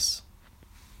Kansas.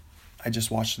 I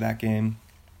just watched that game.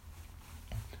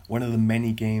 One of the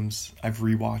many games I've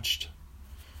rewatched.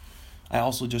 I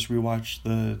also just rewatched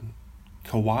the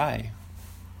Kawhi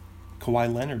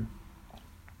Leonard.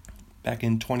 Back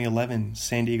in 2011,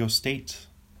 San Diego State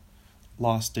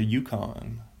lost to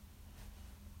UConn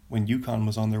when UConn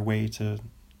was on their way to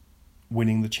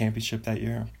winning the championship that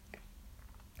year.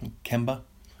 Kemba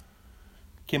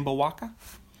Walker.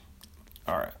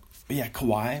 All right, but yeah,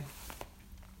 Kawhi.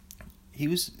 He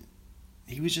was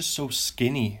just so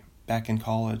skinny back in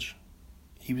college.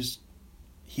 He's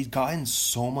gotten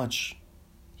so much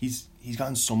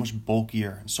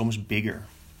bulkier and so much bigger.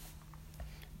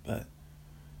 But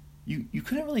you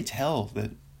couldn't really tell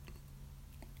that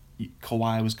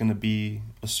Kawhi was going to be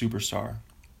a superstar.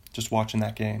 just watching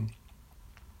that game.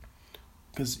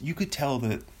 Because you could tell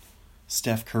that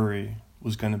Steph Curry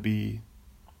was going to be...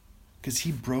 Because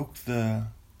he broke the...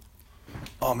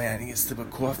 Oh, man, he gets the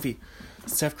coffee.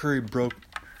 Steph Curry broke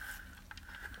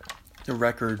the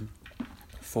record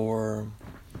for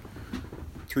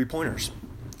three-pointers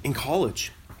in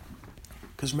college.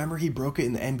 Because remember, he broke it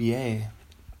in the NBA.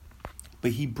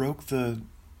 But he broke the...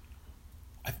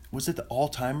 Was it the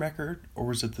all-time record? Or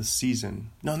was it the season?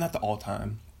 No, not the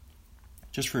all-time.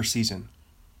 Just for a season.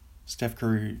 Steph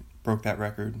Curry broke that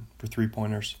record for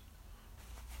three-pointers.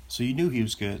 So you knew he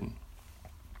was good.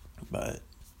 But...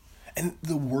 And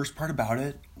the worst part about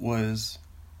it was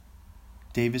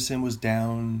Davidson was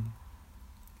down...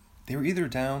 They were either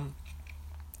down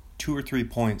 2 or 3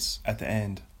 points at the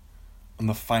end on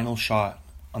the final shot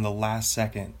on the last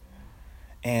second.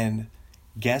 And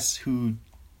guess who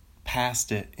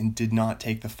passed it and did not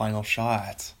take the final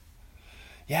shot?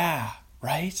 Yeah,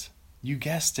 right? You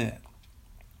guessed it.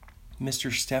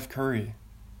 Mr. Steph Curry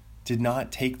did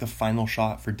not take the final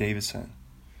shot for Davidson.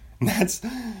 And that's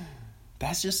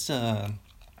just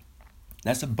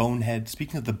that's a bonehead.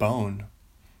 Speaking of the bone,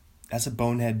 that's a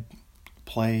bonehead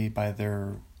play by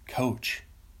their coach.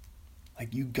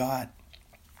 Like, you got...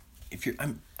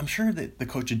 I'm sure that the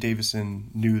coach of Davidson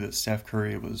knew that Steph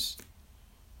Curry was...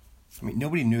 I mean,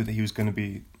 nobody knew that he was going to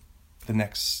be the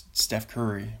next Steph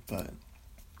Curry, but...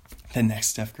 The next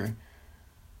Steph Curry.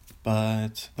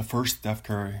 But the first Steph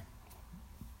Curry.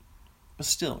 But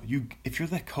still, if you're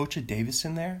the coach of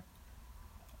Davidson there,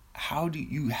 how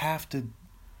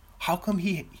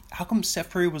come Steph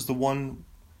Curry was the one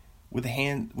with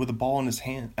the ball in his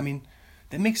hand? I mean,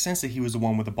 that makes sense that he was the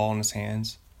one with the ball in his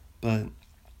hands, but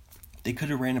they could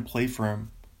have ran a play for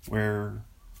him where,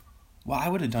 what I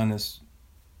would have done is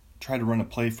try to run a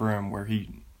play for him where he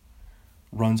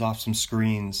runs off some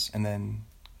screens and then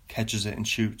catches it and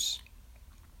shoots.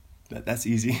 That's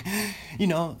easy.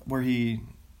 Where he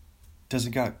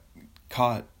doesn't got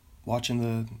caught watching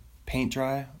the paint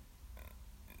dry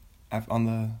on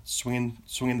the swinging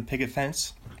the picket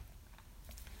fence.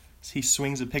 He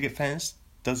swings a picket fence,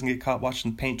 doesn't get caught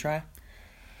watching paint dry.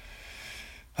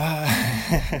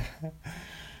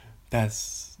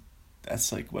 That's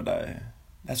like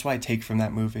that's what I take from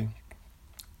that movie.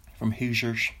 From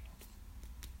Hoosiers.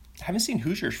 I haven't seen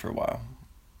Hoosiers for a while.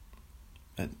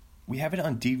 But we have it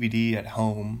on DVD at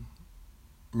home.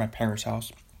 My parents'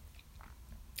 house.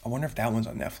 I wonder if that one's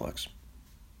on Netflix.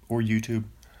 Or YouTube.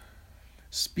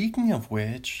 Speaking of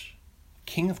which,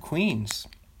 King of Queens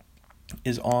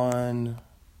is on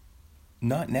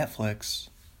not Netflix,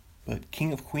 but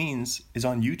King of Queens is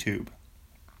on YouTube.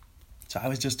 So I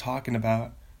was just talking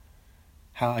about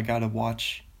how I gotta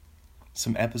watch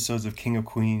some episodes of King of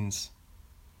Queens.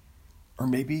 Or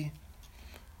maybe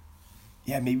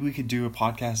we could do a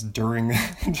podcast during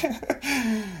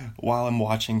while I'm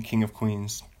watching King of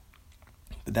Queens.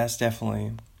 But that's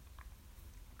definitely...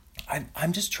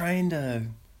 I'm just trying to...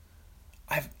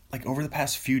 over the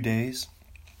past few days,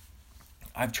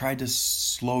 I've tried to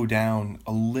slow down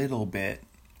a little bit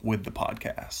with the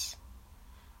podcasts.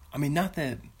 I mean, not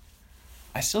that...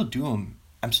 I still do them.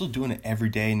 I'm still doing it every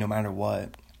day, no matter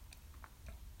what.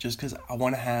 Just because I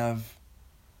want to have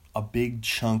a big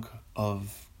chunk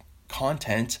of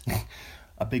content,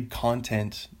 a big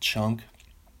content chunk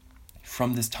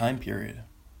from this time period.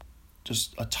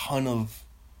 Just a ton of...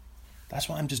 That's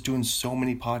why I'm just doing so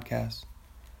many podcasts.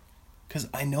 Because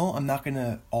I know I'm not going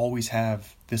to always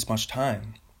have this much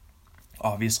time.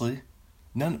 Obviously.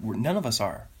 None of us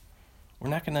are. We're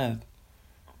not going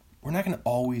to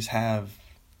always have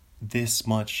this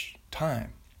much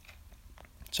time.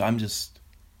 So I'm just...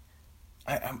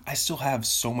 I still have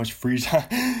so much free time.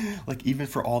 Like, even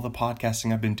for all the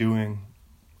podcasting I've been doing,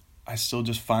 I still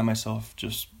just find myself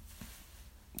just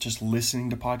listening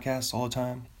to podcasts all the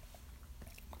time.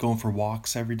 Going for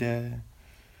walks every day.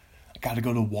 I got to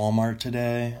go to Walmart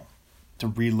today to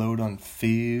reload on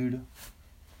food.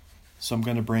 So I'm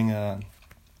going to bring a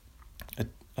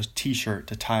t-shirt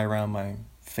to tie around my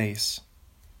face.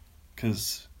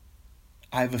 Because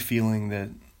I have a feeling that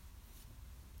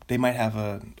they might have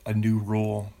a new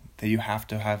rule that you have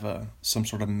to have some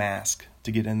sort of mask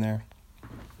to get in there.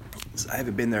 So I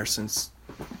haven't been there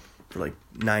for like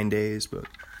 9 days, but...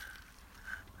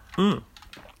 Oh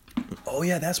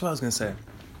yeah, that's what I was gonna say.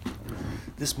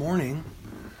 This morning,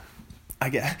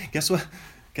 guess what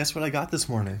I got this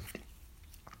morning?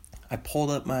 I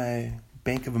pulled up my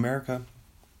Bank of America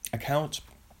account.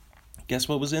 Guess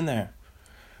what was in there?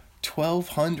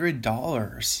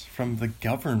 $1,200 from the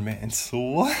government.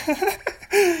 What?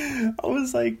 It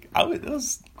was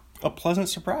a pleasant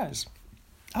surprise.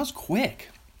 That was quick.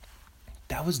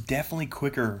 that was definitely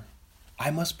quicker.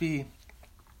 I must be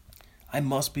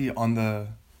on the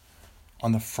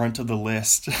front of the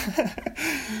list.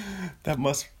 that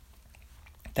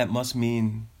must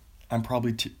mean I'm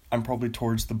probably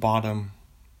towards the bottom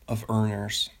of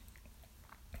earners,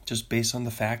 just based on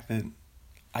the fact that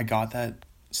I got that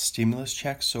stimulus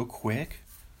check so quick.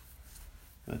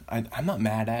 I'm not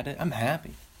mad at it. I'm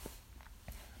happy.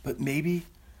 But maybe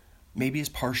it's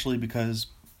partially because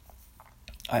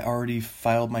I already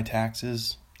filed my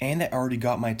taxes and I already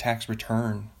got my tax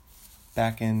return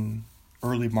back in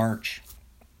early March,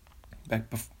 back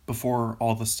before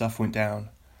all the stuff went down.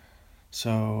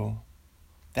 So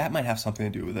that might have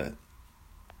something to do with it.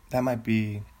 That might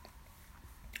be,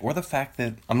 or the fact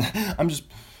that I'm just,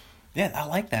 yeah, I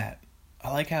like that.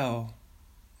 I like how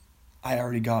I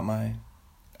already got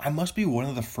I must be one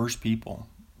of the first people,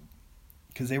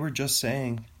 because they were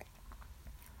saying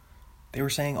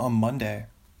on Monday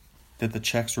that the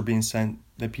checks were being sent,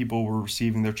 that people were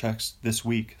receiving their checks this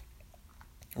week,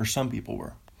 or some people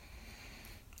were.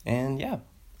 And yeah,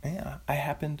 I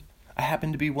happened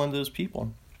to be one of those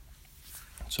people.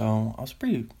 So I was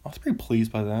pretty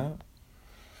pleased by that.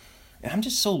 And I'm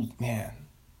just so, man,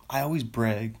 I always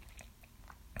brag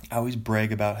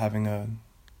about having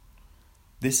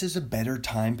this is a better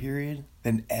time period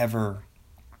than ever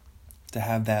to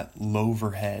have that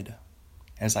loverhead,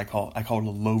 as I call it a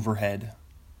loverhead.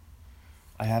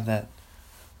 I have that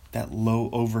low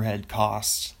overhead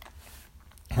cost,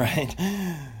 right?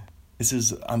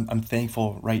 I'm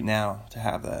thankful right now to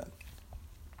have that.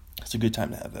 It's a good time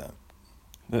to have that.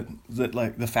 That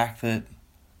like the fact that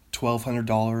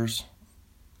 $1,200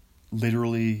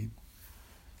 literally,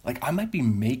 like, I might be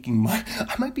making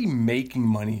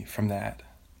money from that.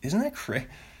 Isn't that crazy?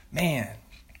 Man,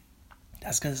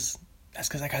 that's because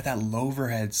I got that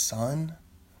loverhead, son.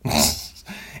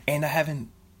 And I haven't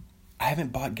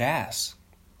bought gas.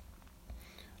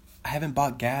 I haven't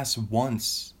bought gas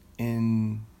once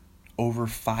in over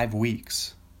 5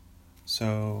 weeks.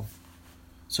 So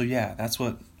yeah, that's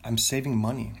what I'm saving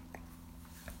money.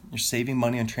 You're saving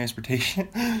money on transportation.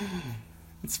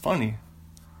 It's funny.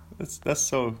 That's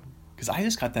so, because I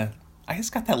just got that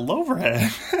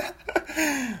loverhead.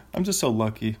 I'm just so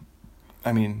lucky.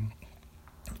 I mean,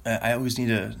 I always need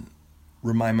to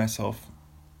remind myself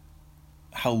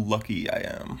how lucky I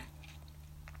am.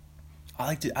 I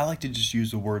like to just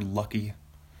use the word lucky,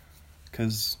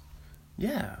 because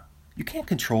yeah, you can't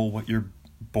control what you're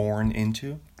born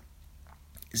into.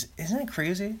 Isn't that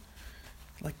crazy?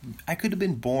 Like, I could have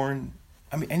been born,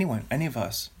 I mean, anyone, any of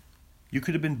us, you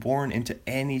could have been born into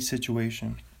any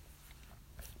situation.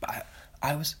 But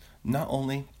I was not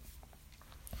only,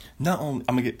 I'm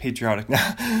gonna get patriotic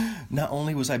now. Not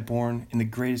only was I born in the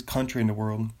greatest country in the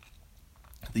world,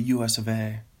 the US of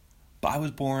A, but I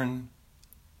was born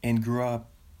and grew up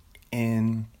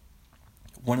in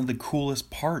one of the coolest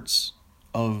parts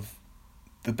of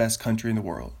the best country in the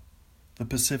world, the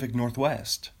Pacific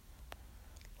Northwest.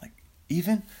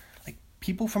 Even like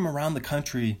people from around the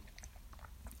country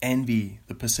envy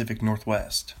the Pacific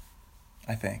Northwest,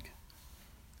 I think.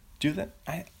 Do that?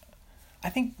 I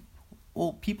think,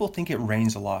 well, people think it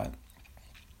rains a lot.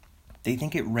 They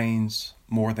think it rains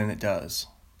more than it does.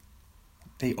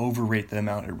 They overrate the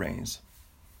amount it rains.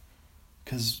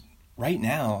 Because right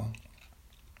now,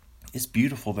 it's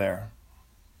beautiful there.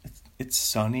 It's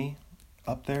sunny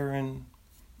up there in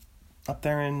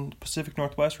Pacific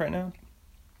Northwest right now.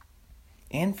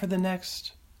 And for the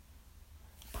next,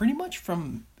 pretty much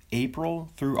from April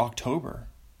through October.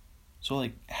 So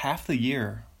like half the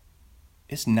year,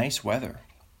 it's nice weather.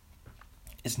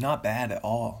 It's not bad at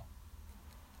all.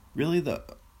 Really, the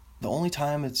only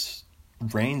time it's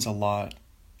rains a lot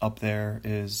up there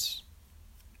is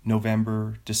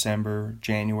November, December,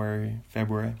 January,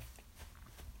 February.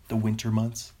 The winter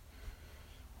months.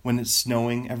 When it's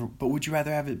snowing. But would you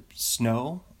rather have it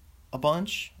snow a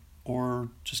bunch or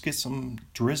just get some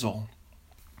drizzle?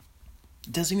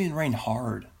 It doesn't even rain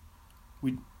hard.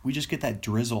 We just get that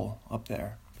drizzle up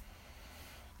there.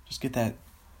 Just get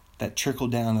that trickle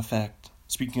down effect.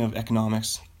 Speaking of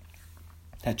economics,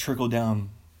 that trickle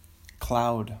down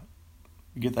cloud.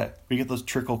 We get those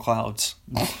trickle clouds.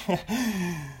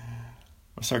 I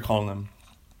start calling them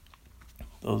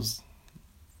those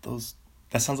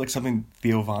that sounds like something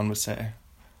Theo Von would say.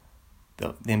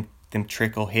 Them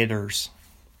trickle hitters.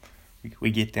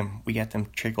 We got them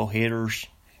trickle hitters.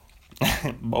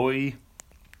 Boy.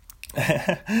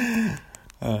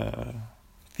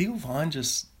 Theo Von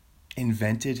just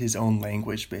invented his own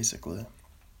language, basically.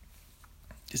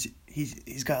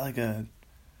 He's got like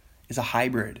it's a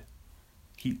hybrid.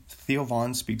 Theo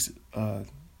Von speaks a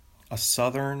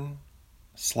southern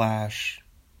slash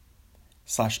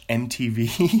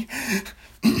MTV.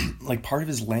 Like part of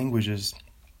his language is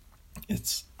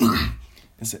it's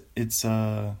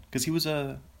because he was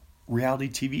a reality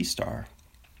TV star.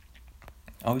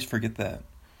 I always forget that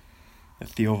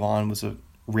Theo Von was a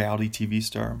reality TV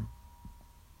star.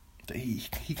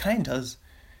 He kind of does.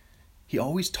 He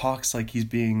always talks like he's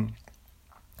doing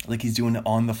an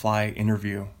on the fly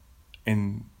interview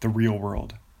in the real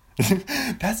world.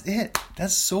 That's it.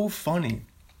 That's so funny.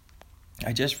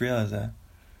 I just realized that.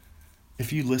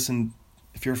 If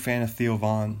you're a fan of Theo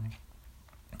Von,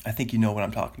 I think you know what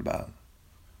I'm talking about.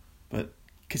 But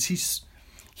because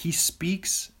he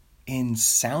speaks in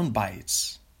sound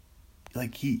bites,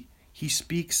 like he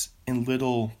speaks in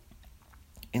little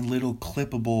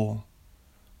clippable,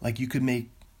 like you could make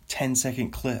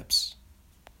 10-second clips,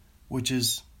 which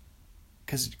is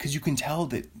because you can tell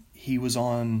that he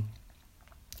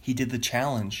did the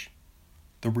challenge,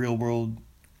 the Real World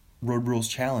Road Rules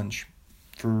challenge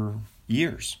for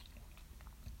years.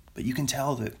 But you can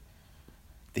tell that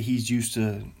he's used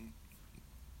to,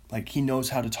 like, he knows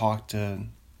how to talk to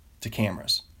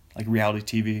cameras, like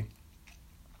reality TV.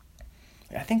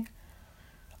 I think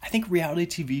reality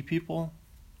TV people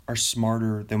are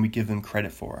smarter than we give them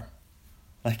credit for.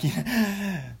 Like,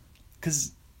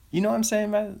 because, you know what I'm saying,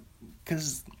 man?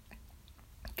 Because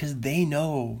they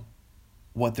know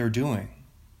what they're doing.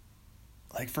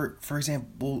 Like, for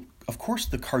example, of course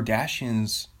the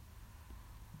Kardashians,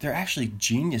 they're actually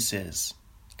geniuses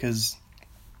because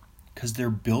they're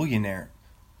billionaire.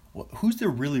 Who's the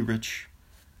really rich?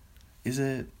 Is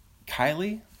it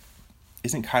Kylie?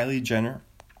 Isn't Kylie Jenner?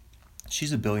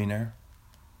 She's a billionaire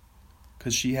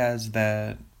because she has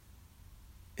that.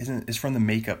 It's from the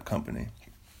makeup company.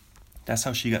 That's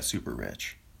how she got super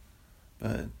rich.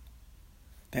 But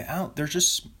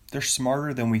they're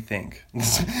smarter than we think.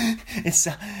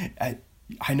 I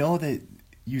know that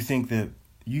you think that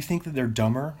they're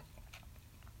dumber.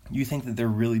 You think that they're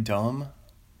really dumb,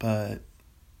 but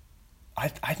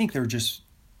I think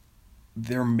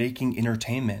they're making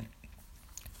entertainment.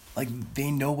 Like, they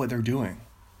know what they're doing.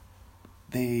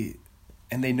 They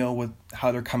know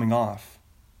how they're coming off.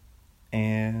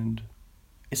 And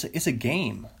it's a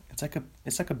game. It's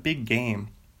like a big game.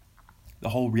 The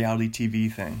whole reality TV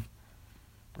thing.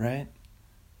 Right?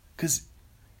 Cuz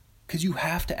you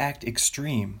have to act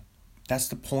extreme. That's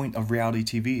the point of reality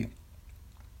TV.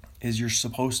 Is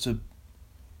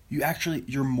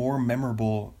you're more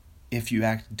memorable if you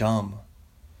act dumb.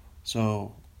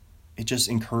 So it just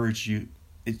encourages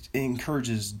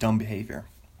dumb behavior.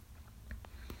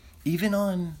 Even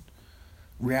on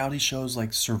reality shows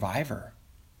like Survivor,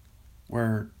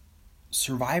 where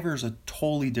Survivor is a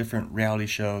totally different reality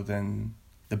show than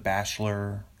The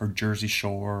Bachelor or Jersey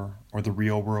Shore or The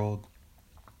Real World.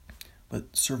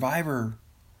 But Survivor,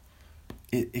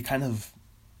 it kind of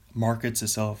markets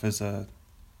itself as a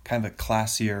kind of a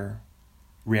classier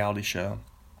reality show.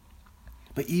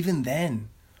 But even then,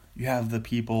 you have the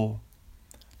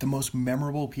most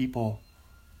memorable people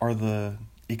are the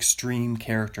extreme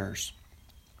characters.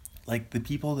 Like, the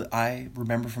people that I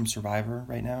remember from Survivor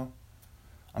right now,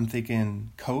 I'm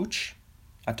thinking Coach.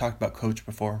 I've talked about Coach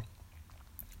before.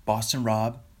 Boston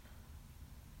Rob.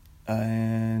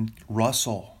 And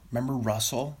Russell. Remember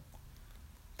Russell?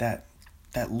 The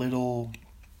little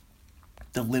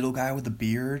guy with the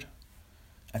beard.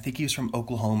 I think he was from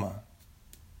Oklahoma.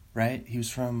 Right? He was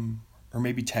from, or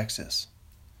maybe Texas.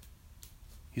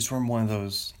 He's from one of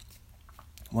those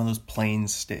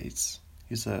plains states.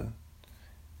 He was a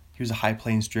high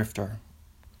plains drifter.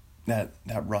 That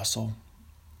Russell.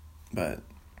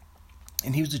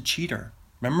 And he was a cheater.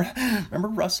 Remember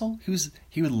Russell?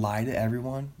 He would lie to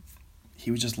everyone.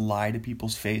 He would just lie to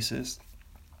people's faces.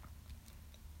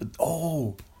 But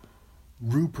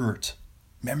Rupert.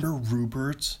 Remember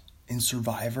Rupert in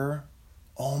Survivor?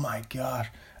 Oh my gosh.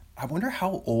 I wonder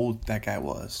how old that guy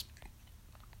was.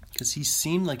 Because he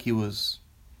seemed like he was,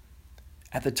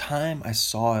 at the time I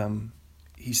saw him,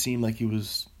 he seemed like he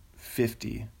was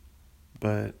 50.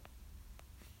 But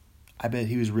I bet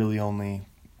he was really only...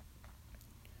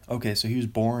 Okay, so he was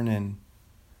born in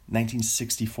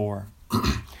 1964.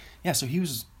 Yeah, so he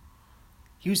was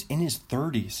in his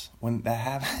 30s when that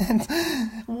happened.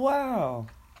 Wow.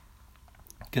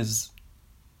 Because,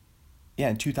 yeah,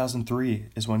 in 2003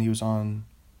 is when he was on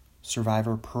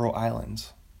Survivor Pearl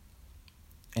Islands.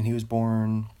 And he was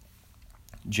born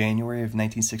January of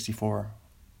 1964.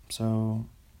 So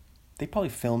they probably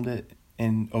filmed it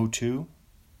in 2002,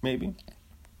 maybe.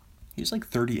 He was like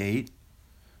 38.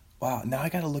 Wow, now I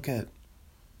gotta look at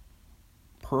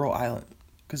Pearl Island.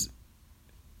 Because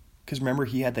remember,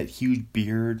 he had that huge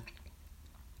beard.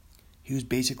 he was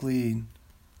basically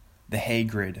the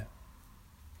Hagrid.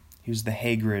 He was the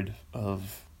Hagrid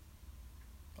of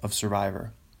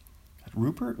Survivor.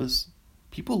 Rupert was,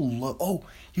 people love,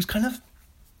 he's kind of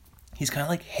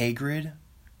like Hagrid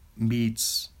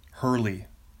meets Hurley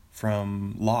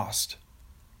from Lost,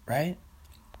 right?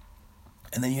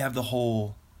 And then you have the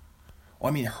whole,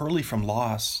 Hurley from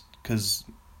Lost, because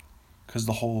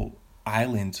the whole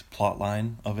island plot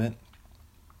line of it,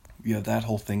 you have that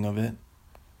whole thing of it.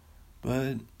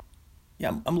 But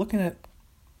yeah, I'm looking at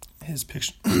his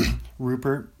picture.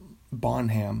 Rupert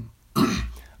Bonham.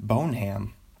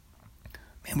 Boneham.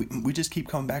 Man, we just keep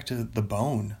coming back to the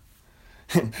bone.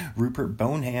 Rupert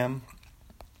Boneham.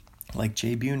 Like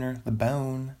Jay Buhner, the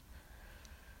bone.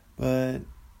 But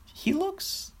he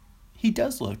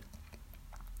does look.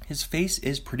 His face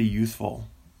is pretty youthful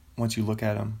once you look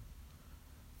at him.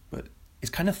 But it's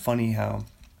kind of funny how,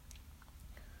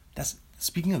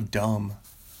 speaking of dumb,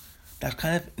 that's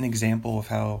kind of an example of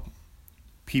how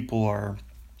people are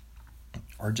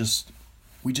just,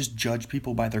 we just judge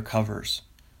people by their covers.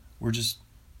 We're just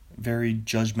very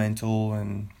judgmental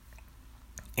and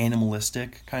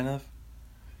animalistic, kind of.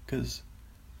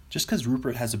 Just because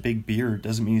Rupert has a big beard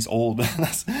doesn't mean he's old.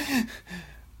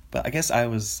 But I guess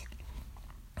it's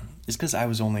because I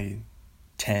was only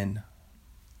 10.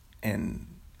 And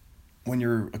when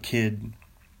you're a kid,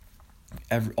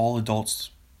 all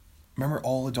adults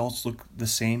look the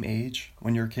same age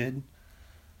when you're a kid?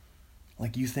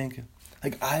 Like, you think,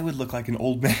 like, I would look like an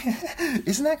old man.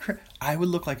 Isn't that crazy? I would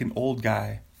look like an old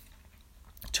guy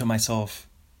to my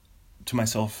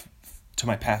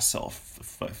past self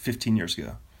 15 years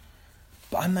ago.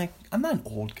 But I'm not an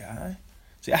old guy.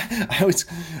 See, I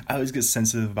always get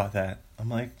sensitive about that. I'm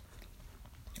like,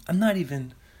 I'm not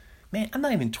even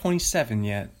 27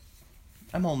 yet.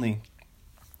 I'm on the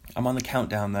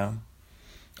countdown though.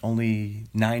 Only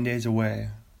 9 days away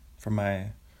from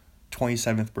my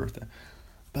 27th birthday.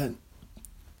 But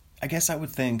I guess I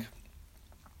would think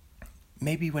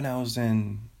maybe when I was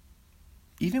in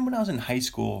high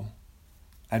school,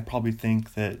 I'd probably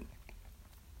think that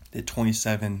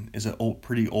 27 is a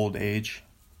pretty old age.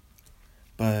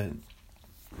 But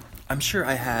I'm sure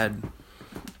I had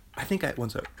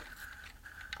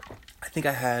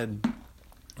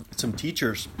some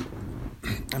teachers.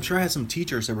 I'm sure I had some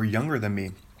teachers that were younger than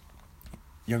me.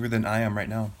 Younger than I am right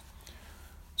now.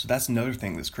 So that's another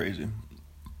thing that's crazy.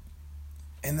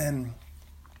 And then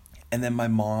my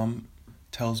mom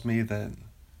tells me that,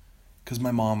 because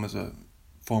my mom was a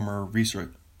former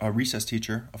recess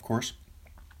teacher, of course,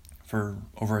 for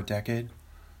over a decade.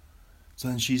 So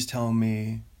then she's telling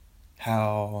me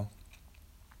how,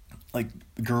 like,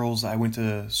 the girls I went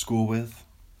to school with,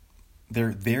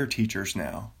 they're teachers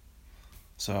now.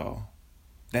 So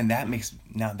then that makes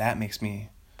me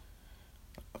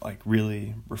like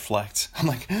really reflect. I'm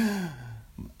like,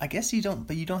 I guess you don't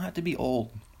have to be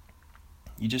old.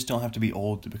 You just don't have to be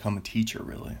old to become a teacher,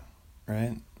 really,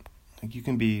 right? Like, you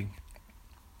can be,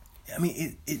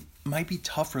 it might be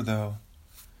tougher though,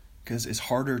 because it's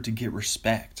harder to get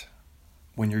respect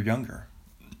when you're younger.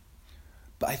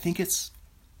 But I think it's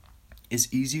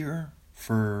easier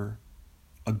for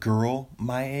a girl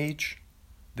my age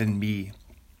than me.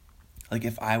 Like,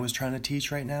 if I was trying to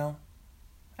teach right now,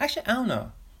 actually, I don't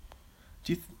know.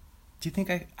 Do you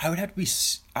think I would have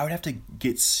to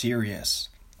get serious?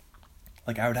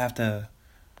 Like, I would have to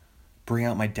bring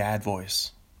out my dad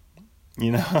voice,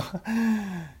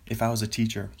 if I was a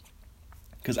teacher.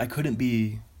 Because I couldn't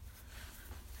be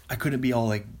all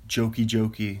like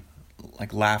jokey,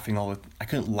 like laughing I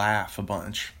couldn't laugh a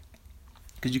bunch.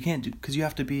 Because you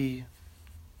have to be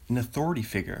an authority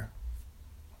figure.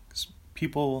 Because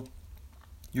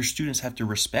your students have to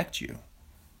respect you,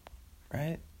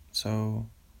 right? So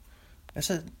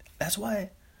that's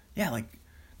why, yeah, like,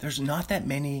 there's not that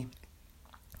many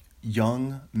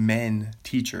young men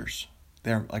teachers.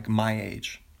 They're like my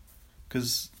age,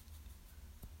 because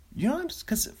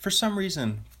for some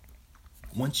reason,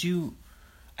 once you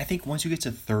get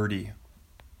to 30,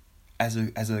 as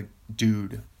a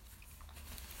dude,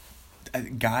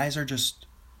 guys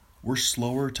we're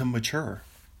slower to mature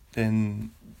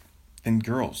than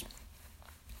girls.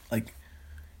 Like,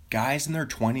 guys in their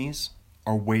 20s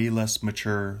are way less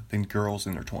mature than girls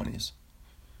in their 20s.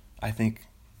 I think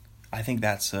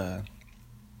that's I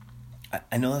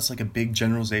know that's like a big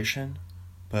generalization,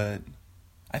 but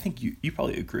I think you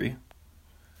probably agree.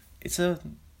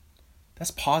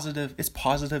 That's positive. It's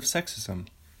positive sexism,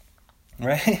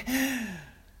 right?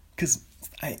 Because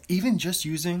even just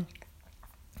using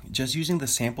the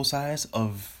sample size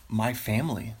of my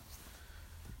family.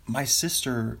 My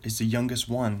sister is the youngest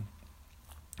one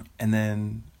And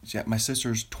then yeah, my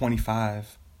sister's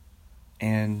 25,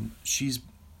 and she's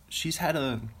had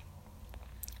a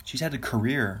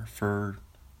career for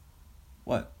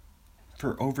what?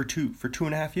 For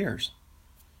 2.5 years.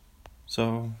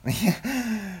 So my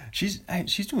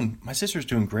sister's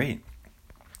doing great.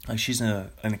 Like, she's an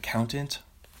accountant,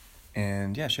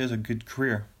 and yeah, she has a good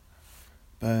career.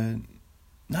 But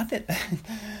not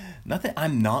that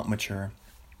I'm not mature,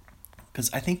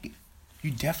 because I think you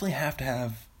definitely have to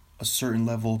have a certain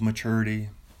level of maturity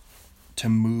to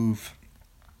move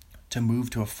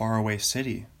to a faraway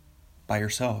city by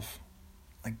yourself.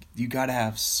 Like, you got to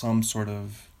have some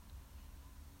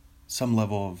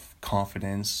level of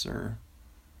confidence or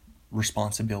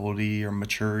responsibility or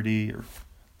maturity or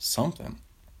something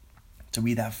to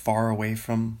be that far away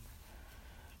from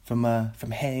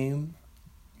home.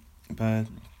 But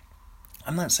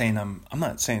I'm not saying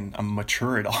I'm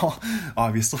mature at all,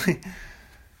 obviously,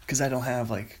 because I don't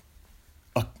have like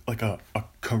a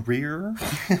career.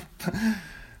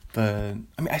 But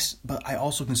I mean, I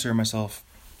also consider myself,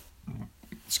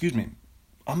 excuse me,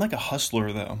 I'm like a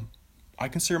hustler though. I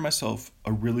consider myself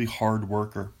a really hard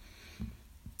worker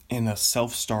and a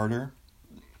self-starter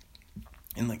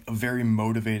and like a very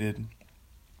motivated,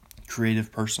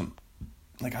 creative person.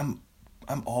 Like, I'm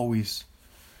always,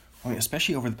 I mean,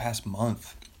 especially over the past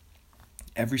month,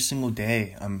 every single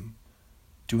day I'm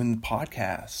doing the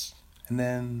podcast. And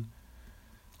then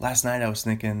last night I was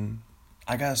thinking,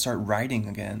 I gotta start writing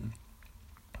again.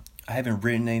 I haven't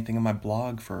written anything on my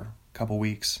blog for a couple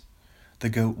weeks.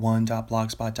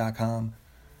 thegoat1.blogspot.com.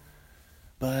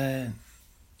 But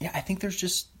yeah, I think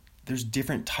there's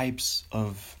different types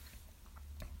of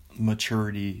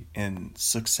maturity and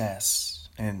success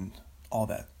and all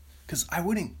that. Because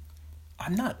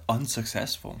I'm not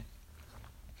unsuccessful.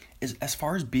 As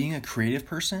far as being a creative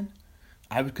person,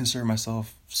 I would consider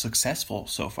myself successful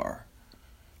so far.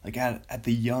 Like, at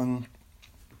the young,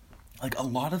 like, a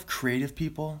lot of creative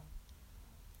people,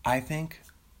 I think,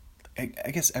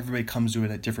 I guess everybody comes to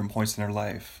it at different points in their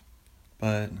life,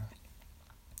 but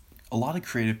a lot of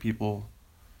creative people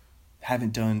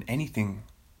haven't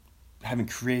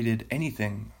created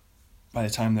anything by the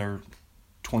time they're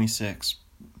 26.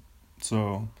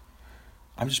 So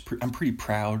I'm pretty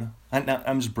proud.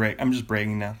 I'm just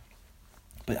bragging now,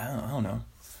 but I don't know.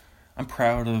 I'm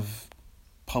proud of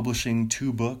publishing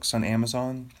 2 books on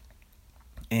Amazon,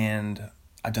 and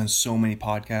I've done so many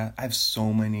podcasts. I have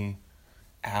so many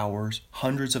hours,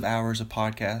 hundreds of hours of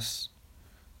podcasts,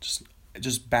 just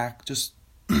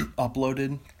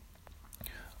uploaded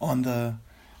on the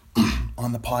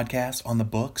podcast, on the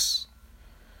books,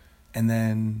 and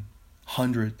then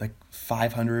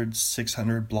 500,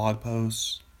 600 blog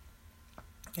posts,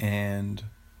 and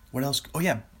what else? Oh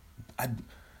yeah,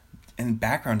 and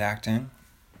background acting,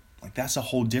 like, that's a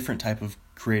whole different type of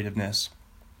creativeness.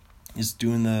 Is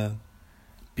being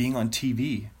on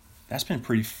TV. That's been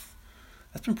pretty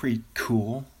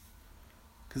cool,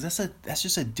 because that's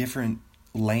just a different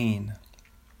lane.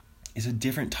 It's a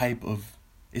different type of.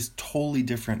 It's totally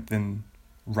different than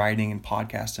writing and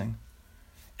podcasting,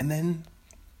 and then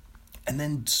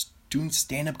doing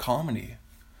stand-up comedy.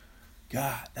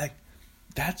 God,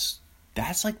 that's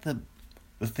like the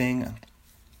thing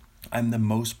I'm the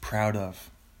most proud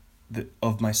of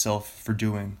myself for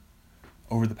doing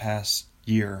over the past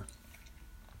year,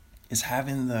 is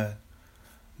having the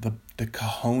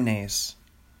cojones,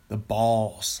 the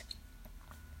balls.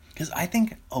 Because I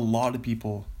think a lot of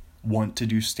people want to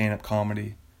do stand-up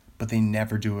comedy, but they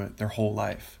never do it their whole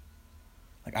life.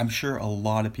 Like, I'm sure a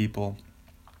lot of people,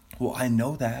 well, I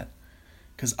know that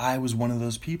because I was one of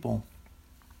those people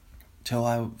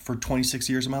for 26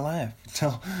 years of my life,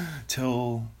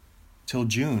 till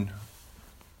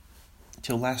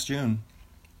last June.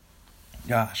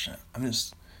 Gosh,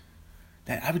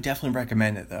 I would definitely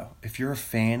recommend it though. If you're a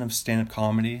fan of stand-up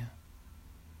comedy,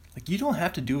 like, you don't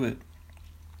have to do it.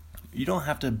 You don't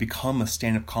have to become a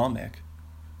stand-up comic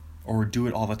or do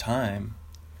it all the time.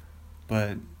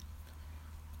 But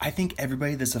I think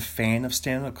everybody that's a fan of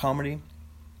stand-up comedy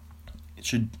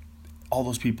all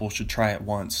those people should try it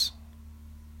once.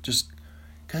 Just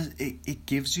because it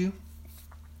gives you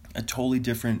a totally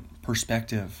different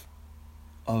perspective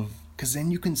because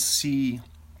then you can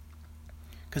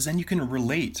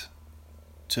relate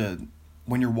to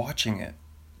when you're watching it.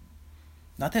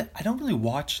 Not that I don't really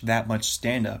watch that much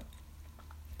stand-up,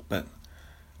 but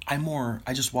I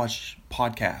just watch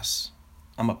podcasts.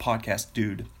 I'm a podcast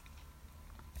dude,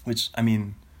 which, I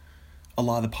mean, a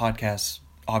lot of the podcasts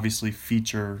obviously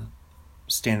feature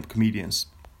stand-up comedians,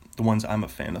 the ones I'm a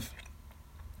fan of.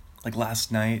 Like,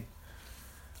 last night,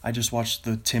 I just watched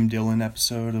the Tim Dillon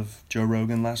episode of Joe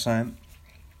Rogan last night.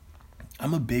 I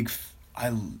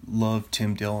love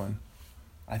Tim Dillon.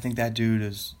 I think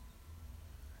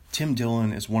Tim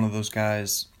Dillon is one of those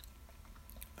guys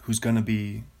who's going to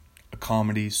be a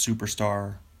comedy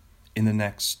superstar in the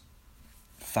next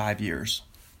 5 years.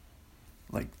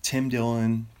 Like Tim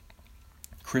Dillon,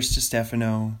 Chris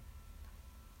Stefano,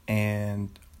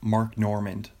 and Mark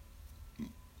Normand.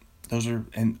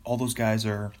 And all those guys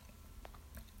are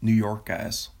New York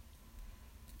guys.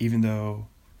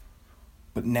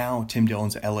 But now Tim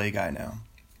Dillon's an LA guy now.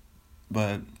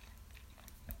 But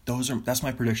that's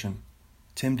my prediction.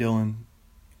 Tim Dillon,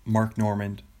 Mark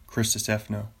Normand, Chris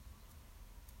Stefano.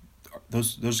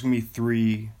 Those are going to be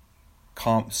 3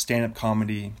 stand-up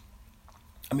comedy.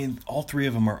 I mean, all 3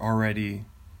 of them they're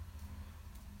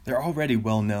already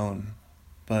well known.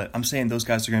 But I'm saying those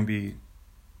guys are going to be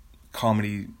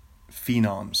comedy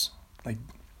phenoms, like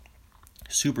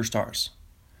superstars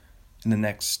in the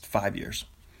next 5 years.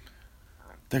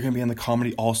 They're going to be on the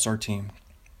comedy all-star team.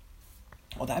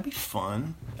 Oh, that'd be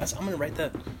fun. I'm going to write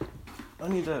that. I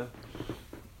need to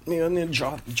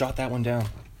jot that one down.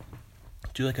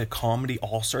 Do like a comedy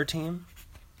all-star team?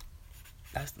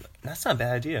 That's not a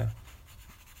bad idea.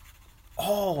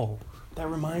 Oh, that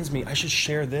reminds me. I should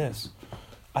share this.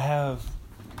 Now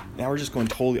we're just going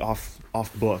totally off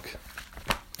book.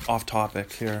 Off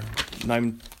topic here.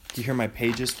 Do you hear my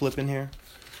pages flipping here?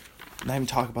 Not even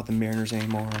talk about the Mariners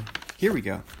anymore. Here we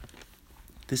go.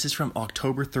 This is from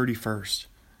October 31st.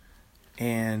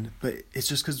 But it's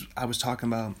just because I was talking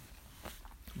about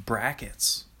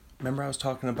brackets. Remember I was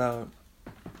talking about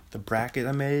the bracket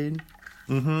I made?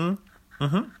 Yeah,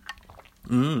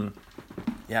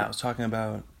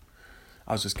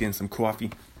 I was just getting some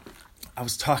coffee. I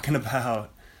was talking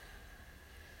about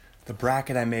the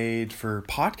bracket I made for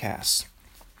podcasts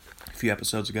a few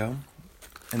episodes ago.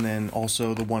 And then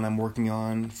also the one I'm working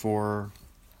on for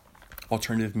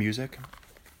alternative music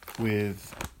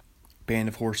with Band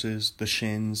of Horses, The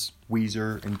Shins,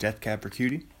 Weezer, and Death Cab for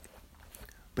Cutie.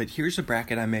 But here's a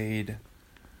bracket I made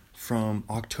from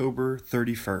October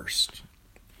 31st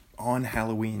on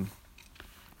Halloween.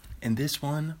 And this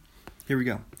one, here we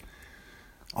go.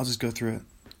 I'll just go through it.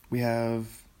 We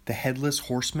have the Headless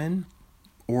Horseman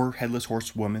or Headless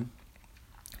Horsewoman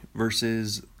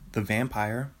versus the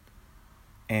Vampire,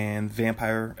 and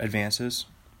Vampire advances.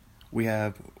 We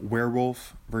have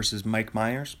Werewolf versus Mike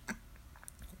Myers.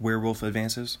 Werewolf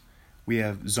advances. We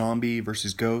have Zombie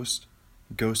versus Ghost.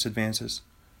 Ghost advances.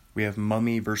 We have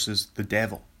Mummy versus the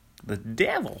Devil. The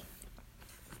Devil!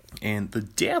 And the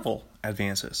Devil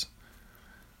advances.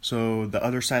 So the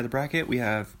other side of the bracket, we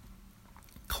have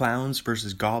Clowns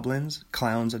versus Goblins.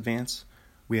 Clowns advance.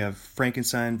 We have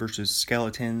Frankenstein versus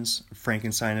Skeletons.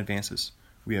 Frankenstein advances.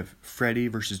 We have Freddy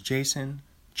versus Jason.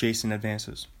 Jason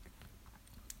advances.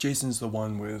 Jason's the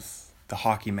one with the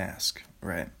hockey mask,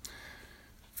 right?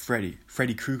 Freddy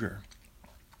Krueger.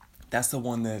 That's the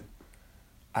one that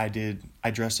I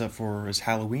dressed up for as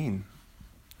Halloween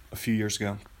a few years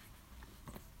ago,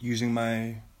 using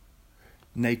my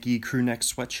Nike crew neck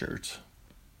sweatshirt,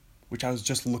 which I was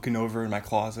just looking over in my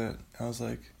closet. I was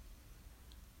like,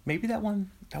 maybe that one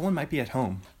might be at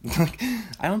home.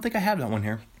 I don't think I have that one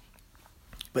here,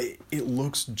 but it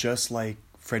looks just like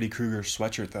Freddy Krueger's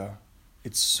sweatshirt though.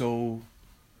 It's so,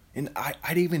 and I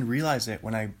didn't even realize it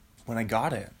when I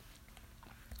got it,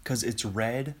 because it's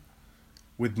red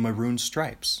with maroon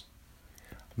stripes.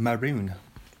 Maroon.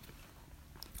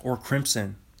 Or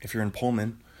crimson, if you're in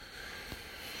Pullman.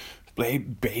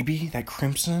 Baby, that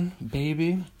crimson,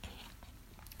 baby.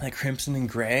 That crimson and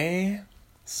gray,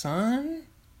 son.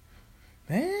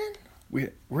 Man,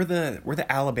 we're the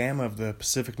Alabama of the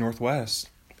Pacific Northwest,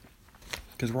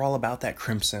 because we're all about that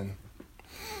crimson.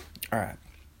 All right.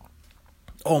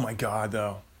 Oh my God,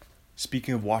 though.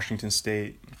 Speaking of Washington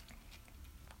State,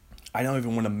 I don't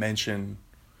even want to mention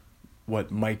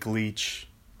what Mike Leach,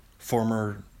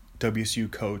 former WSU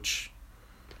coach,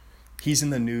 he's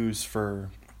in the news for.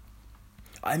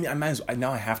 I mean,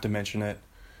 now I have to mention it.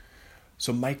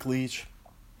 So Mike Leach,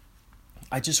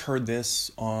 I just heard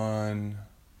this on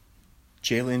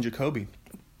Jalen Jacoby.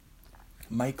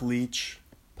 Mike Leach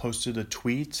posted a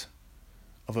tweet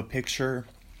of a picture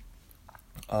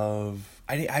of,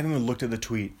 I haven't even looked at the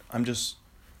tweet. This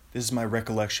is my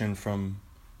recollection from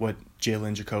what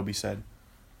Jalen Jacoby said.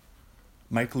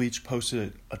 Mike Leach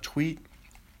posted a tweet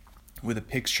with a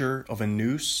picture of a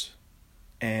noose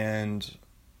and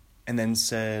then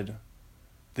said,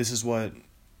 this is what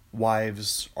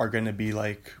wives are going to be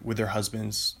like with their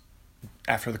husbands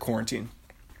after the quarantine.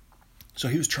 So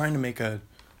he was trying to make a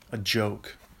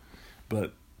joke,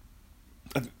 but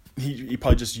he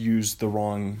probably just used the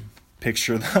wrong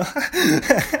picture though.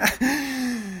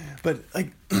 But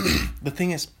like the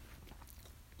thing is,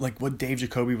 like what Dave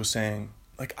Jacoby was saying,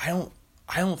 like I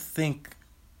don't think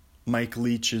Mike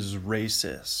Leach is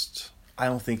racist. I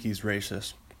don't think he's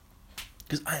racist.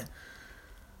 Because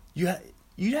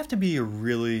you'd have to be a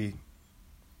really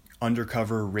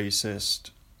undercover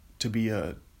racist to be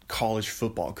a college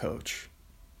football coach,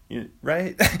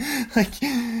 right? Like,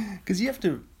 because you have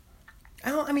to.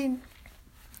 I mean,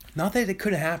 not that it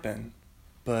couldn't happen,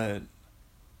 but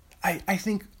I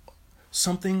think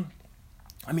something.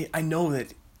 I mean, I know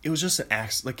that it was just an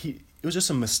accident. Like it was just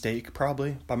a mistake,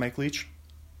 probably by Mike Leach.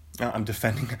 I'm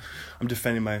defending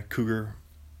my Cougar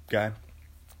guy,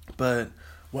 but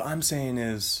what I'm saying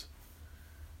is,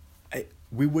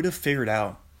 we would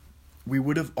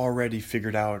have already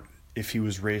figured out if he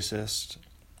was racist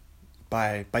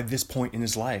by this point in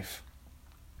his life.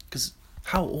 Because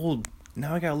how old?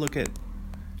 Now I gotta look at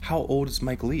how old is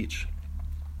Mike Leach.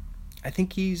 I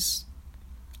think he's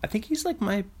like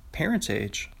my parents'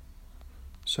 age.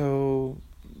 So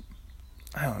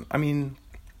I mean,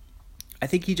 I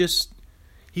think he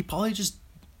probably just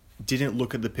didn't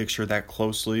look at the picture that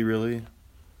closely, really,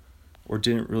 or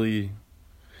didn't really.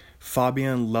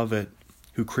 Fabian Lovett,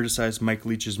 who criticized Mike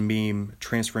Leach's meme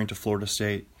transferring to Florida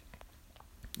State.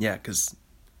 Yeah, because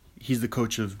he's the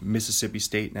coach of Mississippi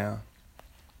State now.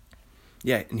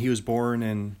 Yeah, and he was born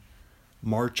in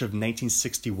March of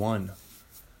 1961.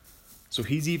 So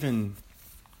he's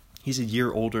a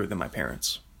year older than my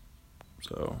parents.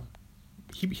 So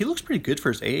he looks pretty good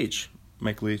for his age,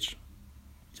 Mike Leach.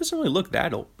 He doesn't really look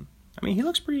that old. I mean, he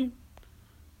looks pretty.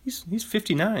 He's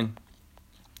 59.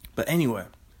 But anyway,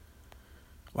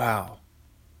 wow.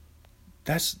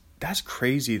 That's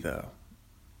crazy though.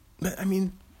 But I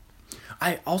mean,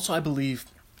 I believe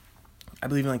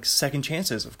in like second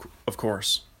chances, of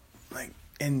course. Like,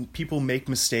 and people make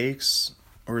mistakes,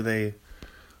 or they,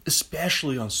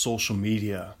 especially on social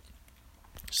media,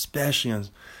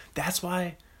 that's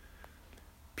why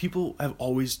people have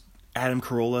always, Adam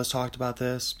Carolla has talked about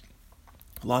this.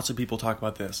 Lots of people talk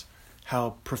about this,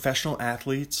 how professional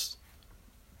athletes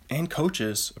and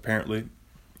coaches, apparently,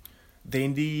 there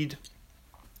needs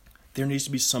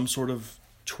to be some sort of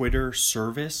Twitter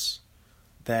service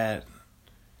that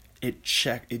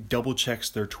it double checks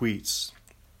their tweets,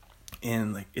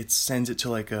 and like it sends it to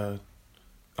like a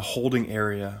holding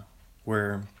area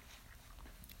where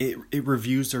it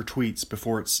reviews their tweets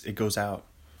before it goes out,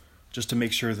 just to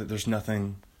make sure that there's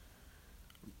nothing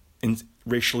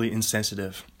racially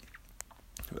insensitive.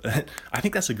 I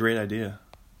think that's a great idea.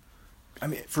 I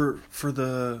mean, for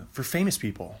famous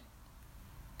people,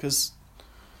 because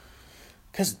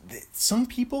some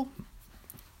people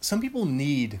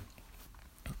need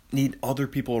other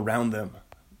people around them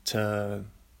to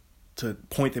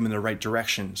point them in the right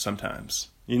direction sometimes,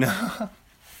 you know?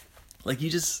 Like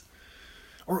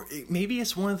or maybe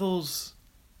it's one of those,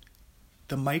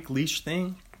 the Mike Leach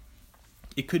thing,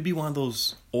 it could be one of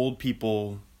those old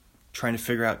people trying to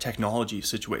figure out technology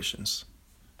situations,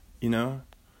 you know?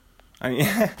 I mean,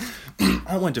 I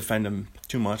don't want to defend him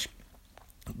too much,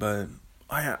 but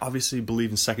I obviously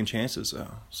believe in second chances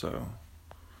though, so.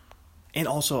 And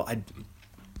also, I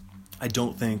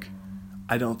don't think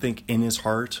in his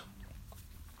heart,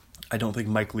 I don't think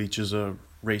Mike Leach is a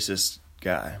racist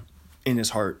guy in his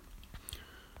heart.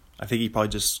 I think he probably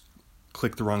just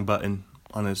clicked the wrong button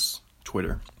on his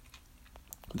Twitter.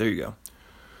 There you go.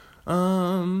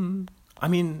 I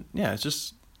mean, yeah,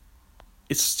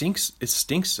 it stinks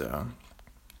though.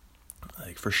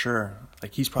 Like, for sure.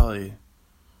 Like, he's probably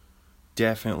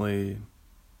definitely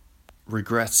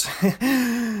regrets.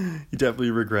 He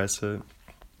definitely regrets it.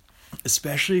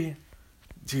 Especially,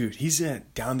 dude, he's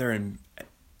down there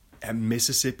at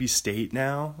Mississippi State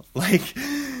now. Like,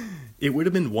 it would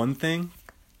have been one thing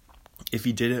if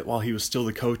he did it while he was still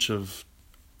the coach of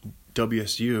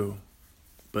WSU.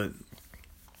 But,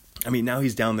 I mean, now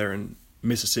he's down there in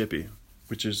Mississippi,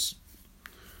 which is...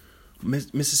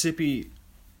 Mississippi,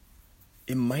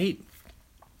 it might...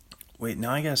 Wait,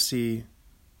 now I gotta see...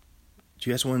 Do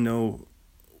you guys want to know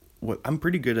what... I'm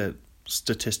pretty good at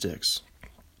statistics.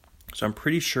 So I'm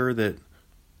pretty sure that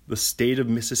the state of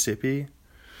Mississippi...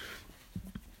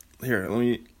 Here, let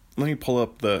me pull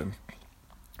up the...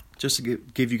 Just to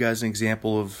give you guys an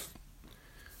example of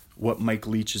what Mike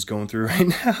Leach is going through right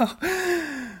now.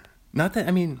 Not that,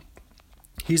 I mean,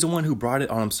 he's the one who brought it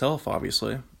on himself,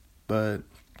 obviously. But,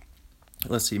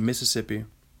 let's see, Mississippi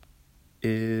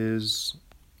is...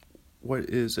 What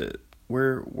is it?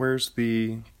 Where's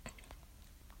the...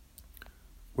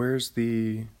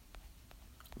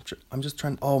 I'm just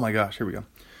trying... Oh my gosh, here we go.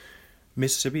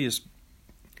 Mississippi is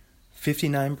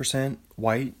 59%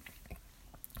 white,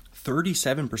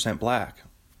 37% black.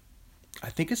 I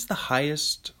think it's the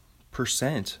highest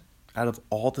percent out of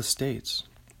all the states.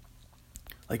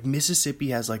 Like, Mississippi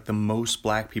has like the most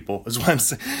black people is what I'm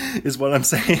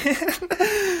saying.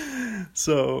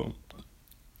 So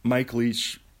Mike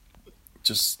Leach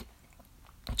just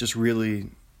really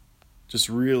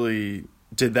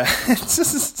did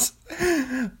that.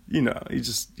 You know, he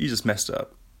just messed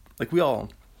up. Like,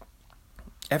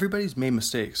 everybody's made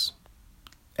mistakes.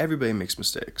 Everybody makes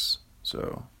mistakes.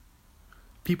 So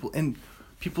people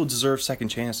deserve second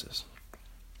chances.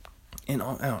 And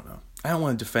I don't know. I don't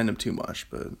want to defend him too much,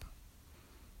 but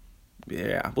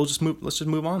yeah, let's just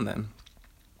move on then.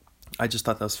 I just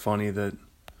thought that was funny that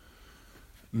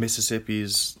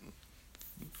Mississippi's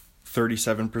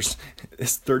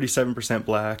 37%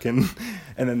 black, and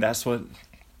then that's what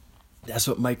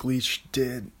Mike Leach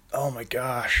did. Oh my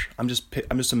gosh, I'm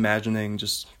just imagining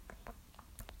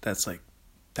that's like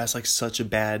such a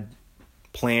bad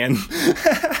plan.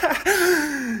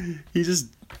 He just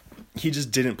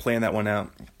didn't plan that one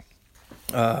out.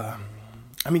 I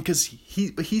mean, because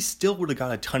he still would have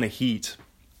got a ton of heat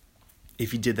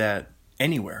if he did that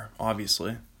anywhere,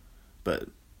 obviously. But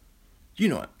you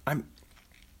know what?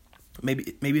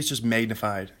 Maybe it's just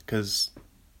magnified because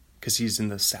he's in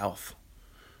the South,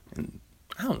 and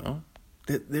I don't know.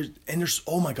 There's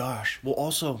oh my gosh. Well,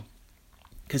 also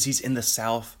because he's in the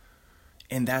South,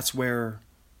 and that's where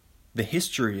the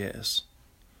history is.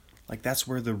 Like, that's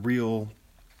where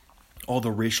all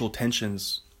the racial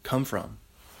tensions come from.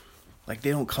 Like,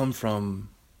 they don't come from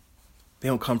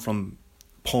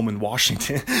Pullman,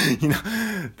 Washington. You know,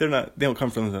 they don't come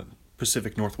from the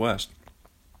Pacific Northwest.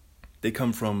 They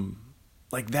come from,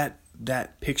 like,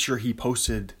 that picture he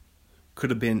posted could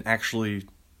have been actually,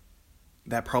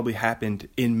 that probably happened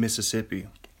in Mississippi.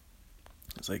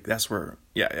 It's like, that's where,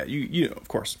 yeah, you know, of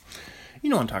course, you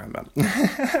know what I'm talking about.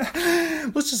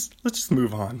 let's just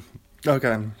move on.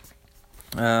 Okay.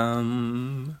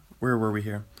 Where were we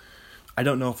here? I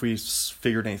don't know if we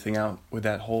figured anything out with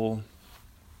that whole.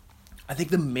 I think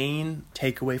the main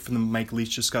takeaway from the Mike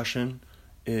Leach discussion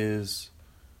is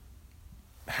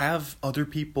have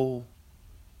an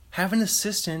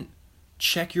assistant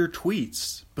check your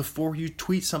tweets before you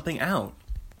tweet something out.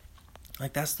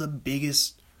 Like, that's the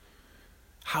biggest.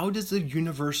 How does the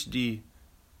university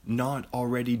not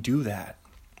already do that?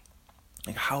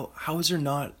 Like, how is there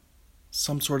not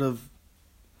some sort of.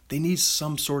 They need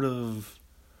some sort of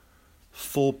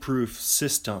foolproof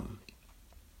system.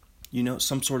 You know,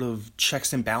 some sort of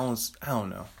checks and balance. I don't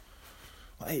know.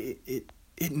 It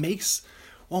makes.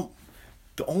 Well,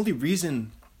 the only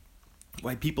reason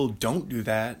why people don't do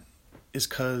that is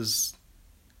because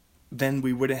then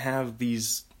we wouldn't have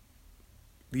these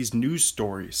news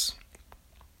stories.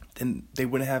 Then they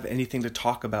wouldn't have anything to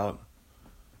talk about.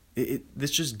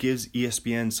 This just gives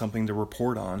ESPN something to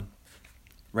report on,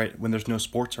 right, when there's no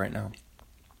sports right now.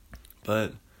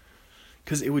 But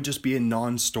because it would just be a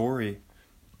non-story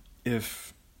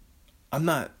if I'm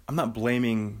not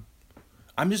blaming.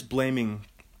 I'm just blaming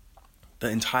the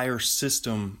entire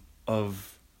system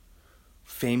of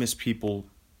famous people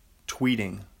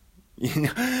tweeting. You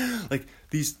know, like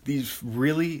these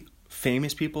really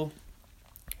famous people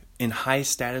in high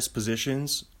status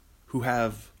positions who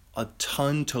have a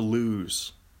ton to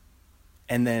lose,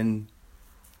 and then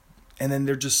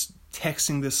they're just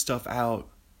texting this stuff out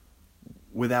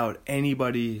without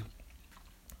anybody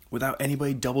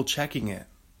double checking it.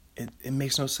 It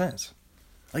makes no sense.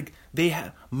 Like,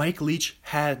 Mike Leach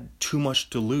had too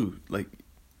much to lose. Like,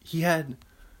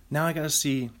 now I gotta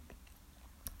see,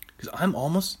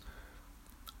 because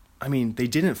they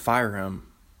didn't fire him,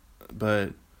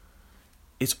 but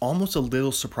it's almost a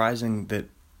little surprising that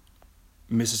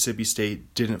Mississippi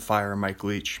State didn't fire Mike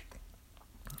Leach.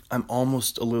 I'm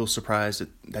almost a little surprised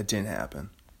that didn't happen.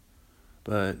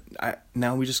 But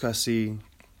now we just gotta see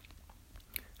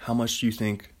how much you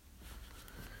think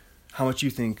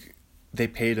they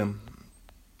paid him.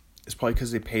 It's probably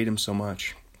because they paid him so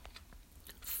much.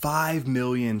 $5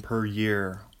 million per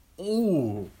year.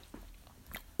 Ooh,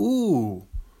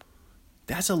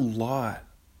 that's a lot.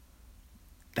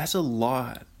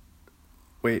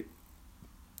 Wait,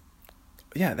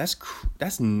 yeah,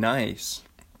 that's nice.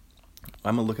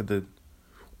 I'm gonna look at that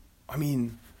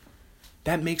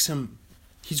makes him.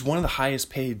 He's one of the highest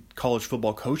paid college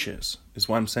football coaches, is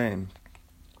what I'm saying.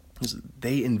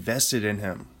 They invested in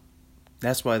him.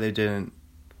 That's why they didn't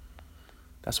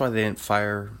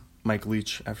fire Mike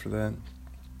Leach after that.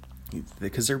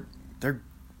 Because they're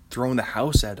throwing the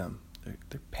house at him.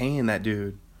 They're paying that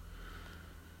dude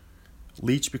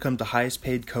Leach becomes the highest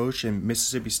paid coach in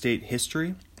Mississippi State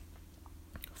history.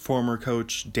 Former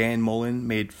coach Dan Mullen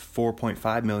made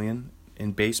 $4.5 million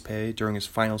in base pay during his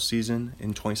final season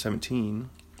in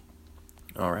 2017.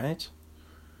 All right.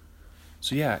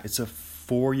 So yeah, it's a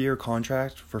 4-year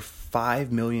contract for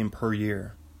 $5 million per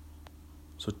year.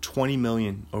 So $20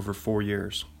 million over 4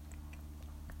 years.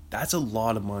 That's a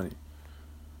lot of money.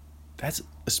 That's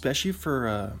especially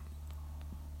for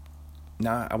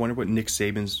now. I wonder what Nick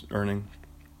Saban's earning.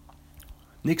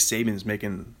 Nick Saban's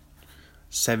making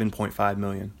 $7.5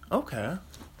 million. Okay.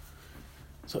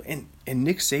 So and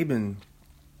Nick Saban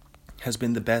has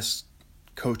been the best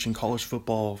coach in college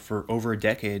football for over a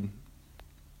decade.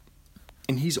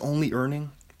 And he's only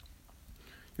earning,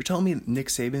 you're telling me Nick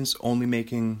Saban's only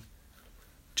making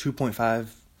 $2.5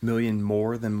 million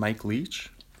more than Mike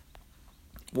Leach?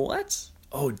 What?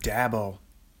 Oh, Dabo.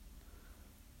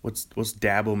 What's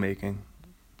Dabo making?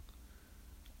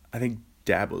 I think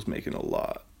Dabo's making a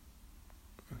lot.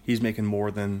 He's making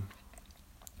more than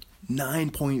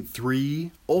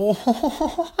 9.3.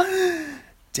 Oh,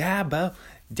 Dabo.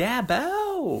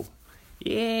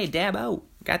 Yeah, Dabo.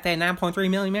 Got that 9.3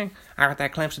 million, man. I got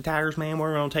that Clemson Tigers, man.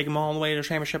 We're going to take them all the way to the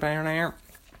championship out there.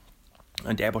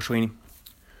 And Dabo Swinney.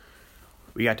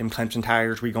 We got them Clemson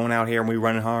Tigers. We going out here and we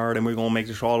running hard and we're going to make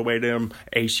this all the way to them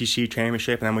ACC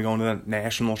championship and then we're going to the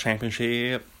national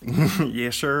championship.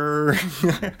 Yes, sir.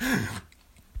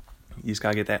 You just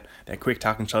got to get that quick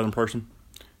talking Southern person.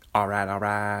 All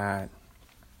right.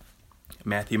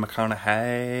 Matthew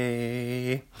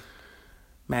McConaughey.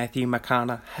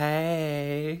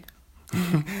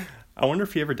 I wonder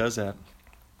if he ever does that.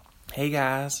 Hey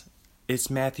guys, it's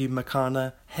Matthew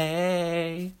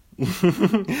McConaughey.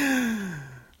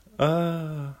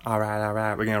 All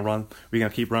right. We're gonna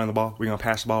keep running the ball. We're gonna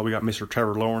pass the ball. We got Mr.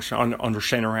 Trevor Lawrence under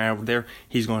center over there.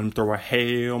 He's gonna throw a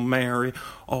Hail Mary.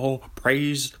 Oh,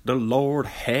 praise the Lord,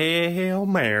 Hail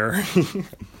Mary.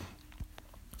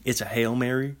 It's a Hail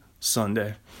Mary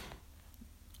Sunday.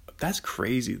 That's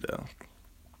crazy though.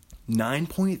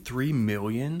 9.3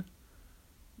 million?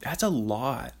 That's a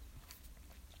lot.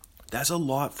 That's a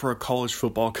lot for a college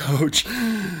football coach.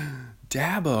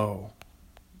 Dabo.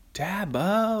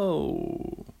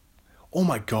 Oh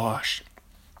my gosh.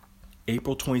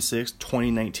 April 26,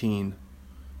 2019.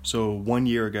 So 1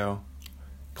 year ago,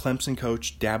 Clemson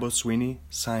coach Dabo Swinney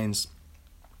signs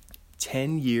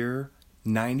 10-year,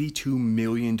 $92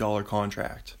 million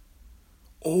contract.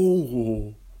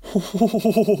 Oh.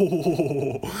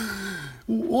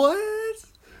 What?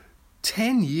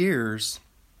 10 years?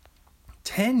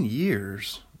 10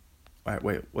 years?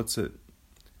 Wait, what's it?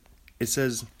 It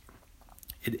says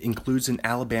it includes an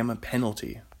Alabama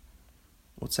penalty.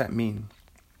 What's that mean?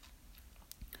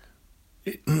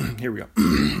 Here we go.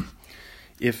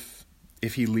 If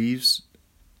he leaves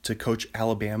to coach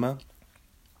Alabama,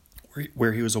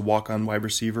 where he was a walk-on wide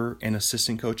receiver and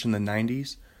assistant coach in the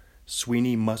 90s,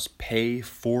 Swinney must pay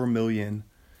 $4 million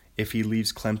if he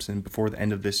leaves Clemson before the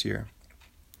end of this year.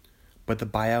 But the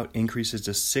buyout increases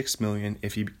to $6 million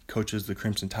if he coaches the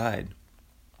Crimson Tide.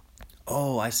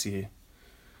 Oh, I see.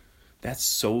 That's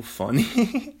so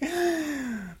funny.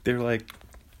 They're like,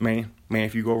 man,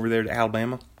 if you go over there to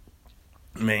Alabama,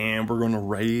 man, we're gonna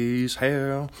raise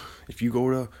hell. If you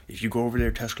go over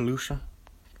there to Tuscaloosa,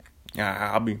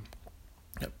 I'll be.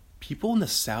 People in the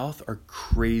South are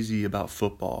crazy about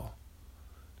football.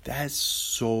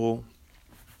 That's a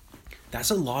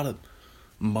lot of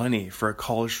money for a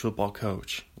college football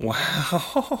coach.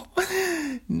 Wow.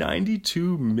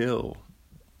 92 mil.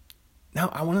 Now,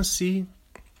 I want to see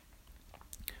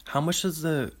how much does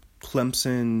the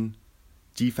Clemson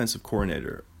defensive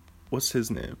coordinator, what's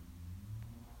his name?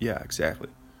 Yeah, exactly.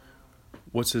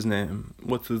 What's his name?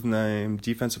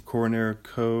 Defensive coordinator,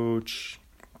 coach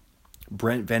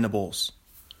Brent Venables.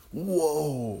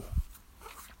 Whoa.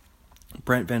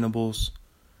 Brent Venables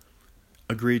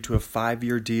agreed to a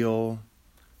 5-year deal,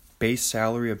 base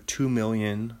salary of $2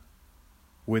 million,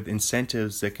 with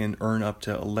incentives that can earn up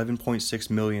to $11.6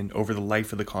 million over the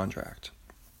life of the contract.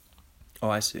 Oh,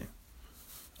 I see.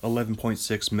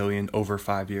 $11.6 million over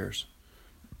 5 years.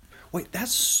 Wait,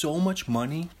 that's so much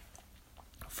money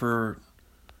for...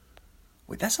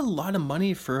 Wait, that's a lot of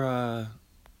money for a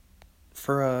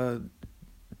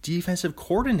defensive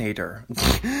coordinator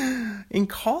in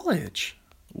college.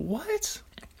 What?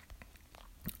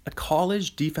 A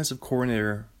college defensive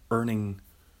coordinator earning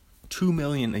 $2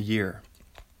 million a year.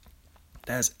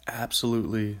 That's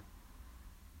absolutely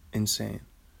insane.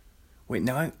 Wait,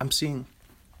 now I'm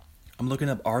looking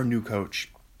up our new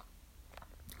coach.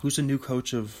 Who's the new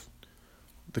coach of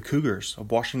the Cougars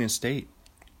of Washington State?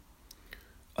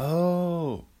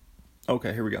 Oh,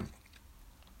 okay, here we go.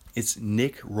 It's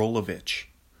Nick Rolovich,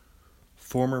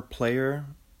 former player.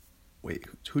 Wait,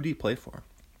 who did he play for?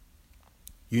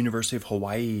 University of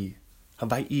Hawaii.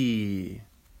 Hawaii.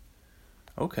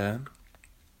 Okay.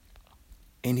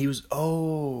 And he was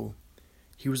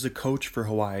the coach for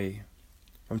Hawaii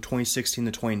from 2016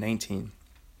 to 2019.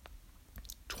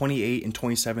 28 and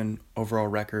 27 overall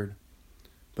record,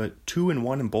 but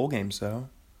 2-1 in bowl games though.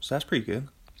 So that's pretty good.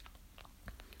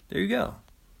 There you go.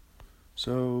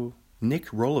 So Nick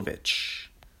Rolovich.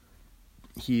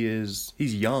 He's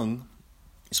young.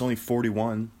 He's only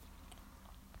 41.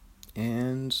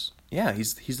 And yeah,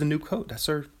 he's the new coach. That's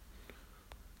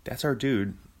our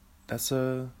dude. That's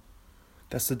the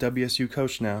WSU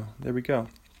coach now. There we go.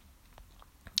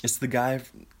 It's the guy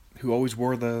who always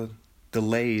wore the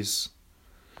Lay's,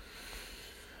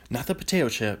 not the potato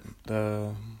chip,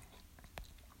 the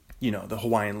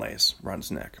Hawaiian Lay's around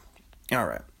his neck. All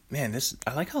right, man.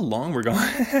 I like how long we're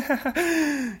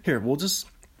going. Here,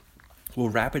 we'll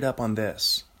wrap it up on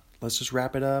this. Let's just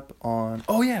wrap it up on.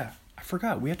 Oh yeah, I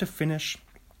forgot. We have to finish.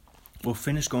 We'll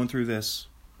finish going through this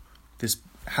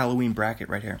Halloween bracket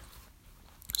right here.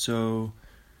 So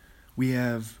we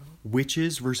have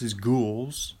witches versus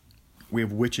ghouls. We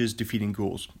have witches defeating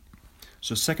ghouls.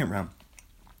 So second round,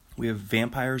 we have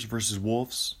vampires versus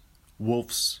wolves.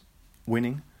 Wolves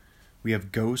winning. We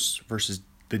have ghosts versus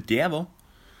the devil,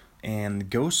 and the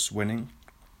ghosts winning.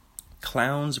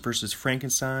 Clowns versus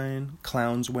Frankenstein.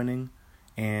 Clowns winning.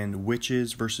 And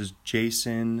witches versus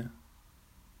Jason.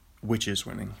 Witches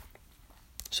winning.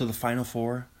 So the final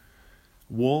four: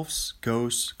 wolves,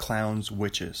 ghosts, clowns,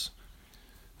 witches.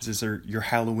 This is your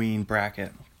Halloween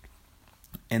bracket.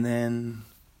 And then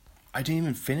I didn't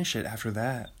even finish it after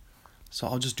that. So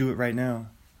I'll just do it right now.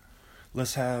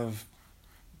 Let's have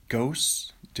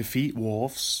ghosts defeat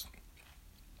wolves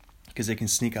because they can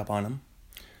sneak up on them.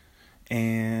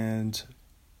 And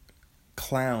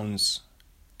clowns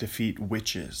defeat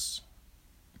witches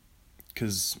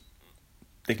because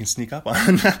they can sneak up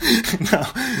on them. No.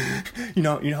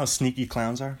 You know how sneaky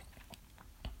clowns are?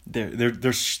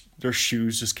 Their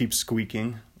shoes just keep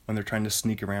squeaking when they're trying to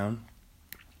sneak around.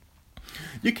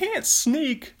 You can't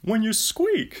sneak when you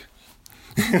squeak.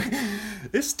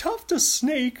 It's tough to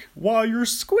sneak while you're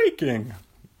squeaking.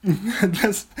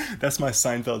 That's my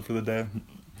Seinfeld for the day.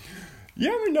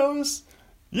 You ever notice?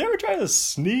 You ever try to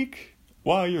sneak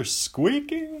while you're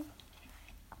squeaking?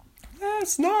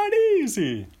 That's not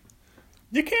easy.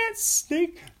 You can't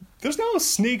sneak. There's no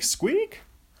sneak squeak.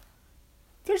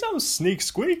 There's no sneak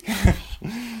squeak.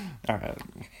 All right.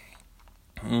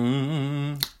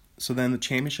 So then the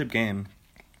championship game.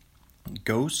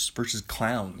 Ghosts versus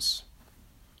clowns.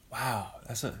 Wow,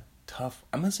 that's a tough.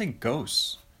 I'm going to say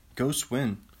ghosts. Ghosts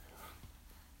win.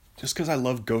 Just because I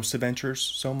love Ghost Adventures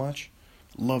so much.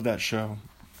 Love that show.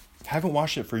 Haven't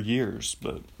watched it for years,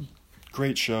 but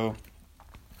great show.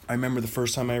 I remember the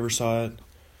first time I ever saw it.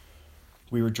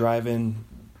 We were driving.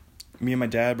 Me and my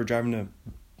dad were driving to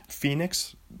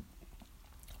Phoenix.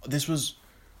 This was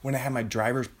when I had my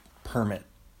driver's permit.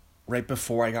 Right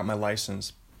before I got my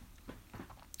license.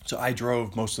 So I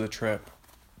drove most of the trip.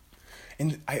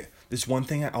 And this one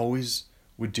thing I always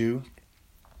would do,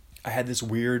 I had this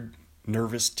weird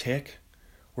nervous tick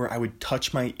where I would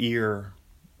touch my ear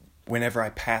whenever I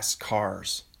passed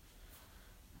cars.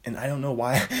 And I don't know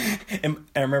why. And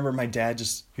I remember my dad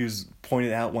he was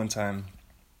pointed out one time.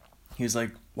 He was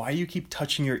like, "Why do you keep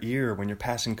touching your ear when you're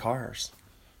passing cars?"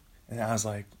 And I was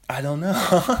like, "I don't know."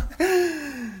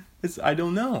 I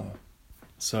don't know.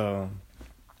 So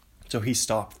he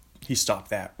stopped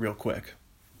that real quick.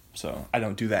 So I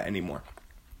don't do that anymore.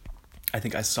 I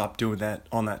think I stopped doing that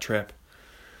on that trip.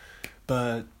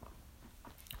 But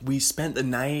we spent the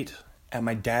night at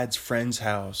my dad's friend's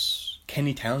house,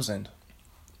 Kenny Townsend,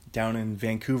 down in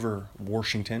Vancouver,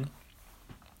 Washington,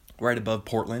 right above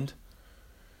Portland.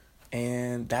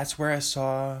 And that's where I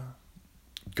saw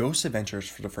Ghost Adventures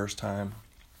for the first time.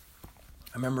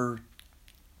 I remember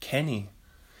Kenny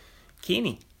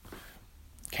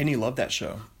loved that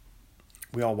show.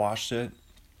 We all watched it.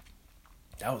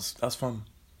 That was fun.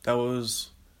 That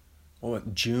was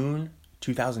June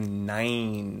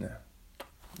 2009.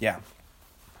 Yeah.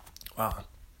 Wow.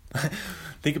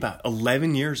 Think about it,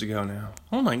 11 years ago now.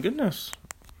 Oh my goodness.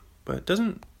 But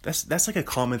that's like a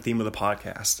common theme of the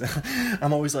podcast.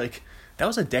 I'm always like, that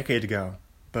was a decade ago,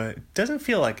 but it doesn't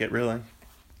feel like it really.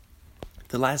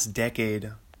 The last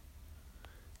decade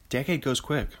goes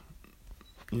quick.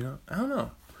 I don't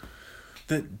know.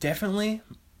 Definitely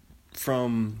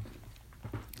from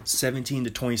 17 to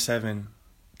 27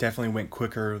 definitely went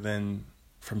quicker than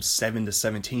from 7 to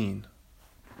 17.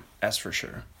 That's for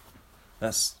sure.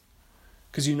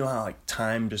 Because you know how like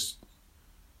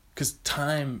because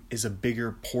time is a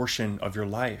bigger portion of your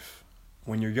life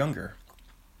when you're younger,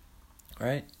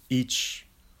 right? Each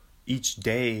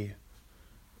day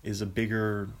is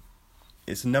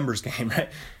it's a numbers game, right?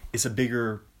 It's a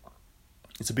bigger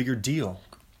deal.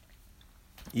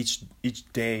 Each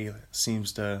day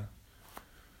seems to,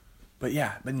 but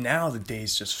now the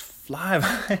days just fly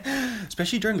by,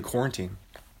 especially during the quarantine,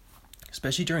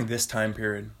 especially during this time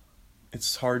period.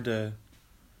 It's hard to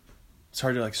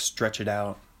like stretch it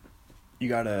out. You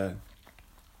gotta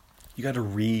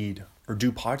read or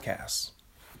do podcasts.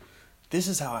 This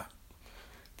is how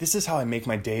I make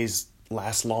my days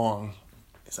last long.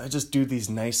 Is I just do these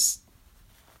nice,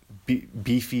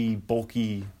 beefy,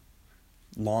 bulky,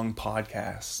 long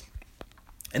podcasts,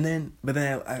 but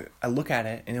then I look at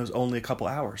it and it was only a couple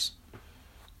hours,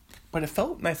 but it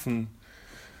felt nice and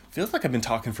feels like I've been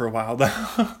talking for a while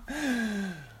though.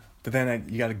 But then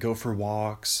you got to go for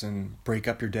walks and break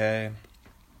up your day.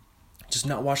 Just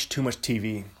not watch too much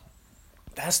TV.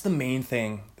 That's the main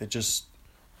thing that just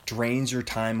drains your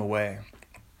time away,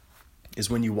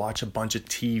 is when you watch a bunch of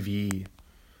TV.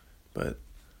 But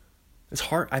it's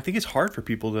hard. I think it's hard for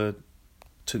people to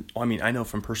I mean, I know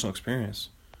from personal experience,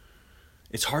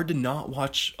 it's hard to not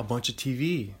watch a bunch of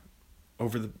TV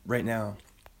over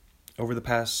the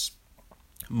past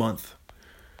month.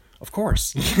 Of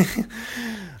course.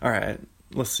 All right,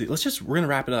 let's see. We're going to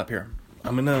wrap it up here.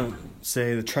 I'm going to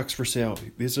say the trucks for sale.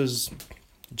 This is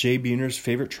Jay Buhner's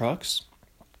favorite trucks.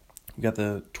 We got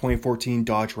the 2014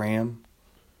 Dodge Ram.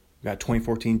 We got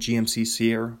 2014 GMC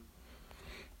Sierra.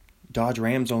 Dodge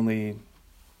Ram's only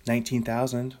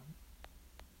 $19,000.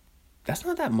 That's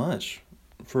not that much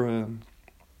for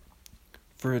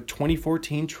a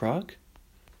 2014 truck.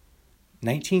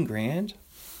 $19,000.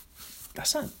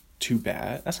 That's not too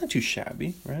bad. That's not too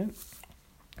shabby, right?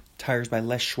 Tires by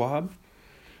Les Schwab.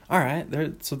 All right,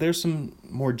 there's some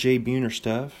more Jay Buhner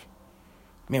stuff.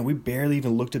 Man, we barely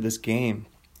even looked at this game.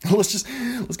 Let's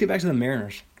get back to the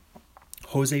Mariners.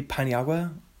 Jose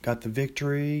Paniagua got the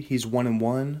victory. He's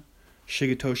 1-1.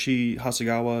 Shigetoshi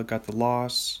Hasegawa got the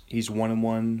loss. He's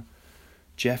 1-1.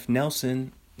 Jeff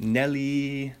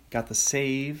Nelly got the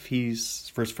save. He's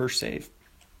for his first save.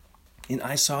 And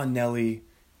I saw Nelly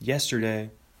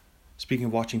yesterday. Speaking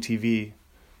of watching TV,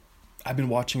 I've been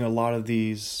watching a lot of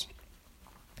these,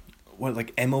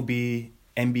 like MLB,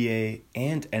 NBA,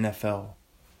 and NFL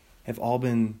have all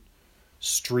been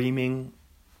streaming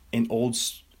an old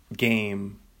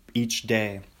game each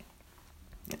day.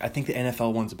 I think the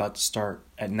NFL one's about to start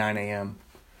at 9 a.m.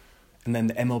 And then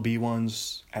the MLB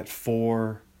one's at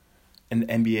 4 and the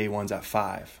NBA one's at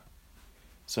 5.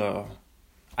 So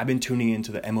I've been tuning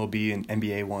into the MLB and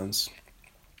NBA ones.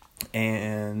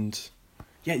 And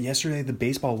yeah, yesterday the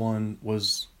baseball one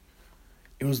was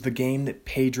the game that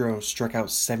Pedro struck out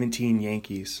 17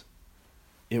 Yankees.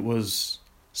 It was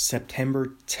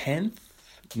September 10th,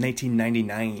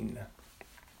 1999.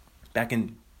 Back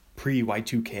in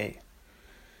pre-Y2K.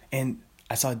 And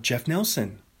I saw Jeff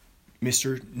Nelson,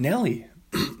 Mr. Nelly,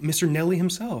 Mr. Nelly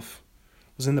himself,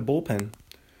 was in the bullpen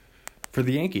for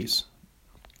the Yankees.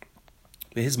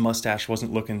 But his mustache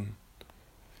wasn't looking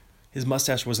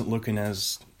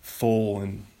as full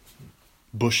and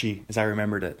bushy as I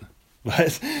remembered it.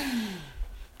 But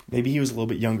maybe he was a little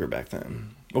bit younger back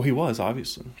then. Well, he was,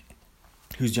 obviously.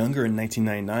 He was younger in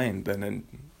 1999 than in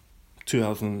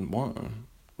 2001.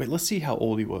 Wait, let's see how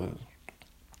old he was.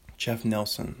 Jeff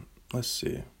Nelson. Let's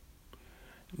see.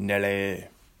 Nelly.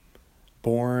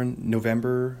 Born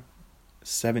November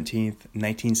 17th,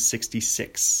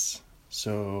 1966.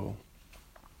 So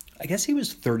I guess he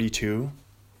was 32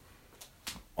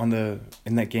 in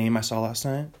that game I saw last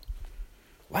night.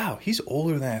 Wow, he's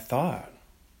older than I thought.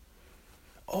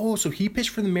 Oh, so he pitched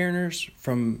for the Mariners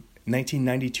from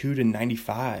 1992 to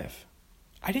 95.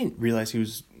 I didn't realize he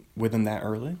was with them that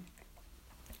early.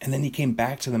 And then he came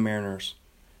back to the Mariners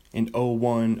in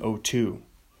 01-02.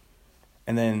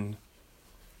 And then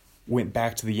went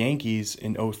back to the Yankees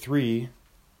in 03.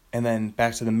 And then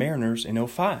back to the Mariners in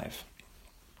 05.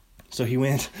 So he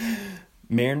went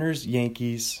Mariners,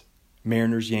 Yankees,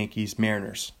 Mariners, Yankees,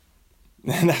 Mariners.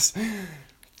 And that's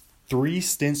 3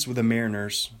 stints with the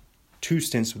Mariners, 2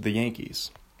 stints with the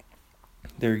Yankees.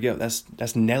 There you go.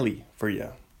 That's Nelly for you.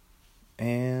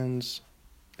 And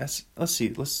let's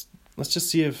see. Let's just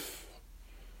see if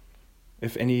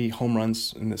any home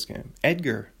runs in this game.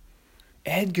 Edgar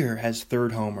has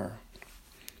 3rd homer.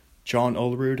 John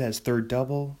Olerud has 3rd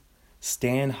double.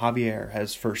 Stan Javier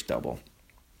has 1st double.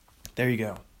 There you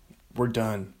go. We're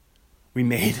done. We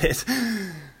made it.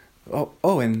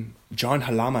 Oh, and John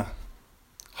Halama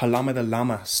the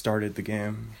Llama started the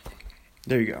game.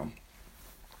 there you go.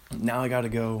 Now I gotta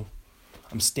go.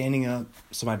 I'm standing up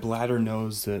so my bladder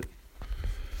knows that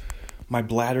my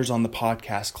bladder's on the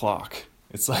podcast clock.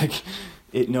 It's like,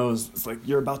 it knows, it's like,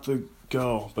 you're about to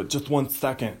go, but just 1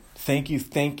 second. Thank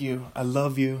you. I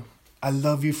love you. I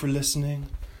love you for listening.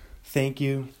 Thank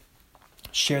you.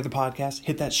 Share the podcast.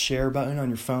 Hit that share button on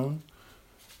your phone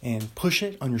and push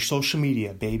it on your social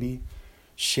media, baby.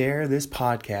 Share this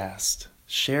podcast.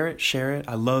 Share it.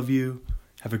 I love you.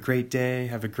 Have a great day.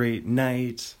 Have a great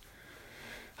night.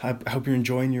 I hope you're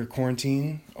enjoying your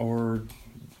quarantine or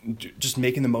just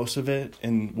making the most of it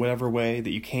in whatever way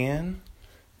that you can.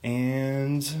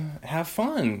 And have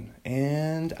fun.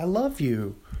 And I love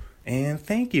you. And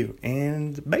thank you.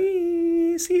 And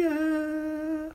bye. See ya.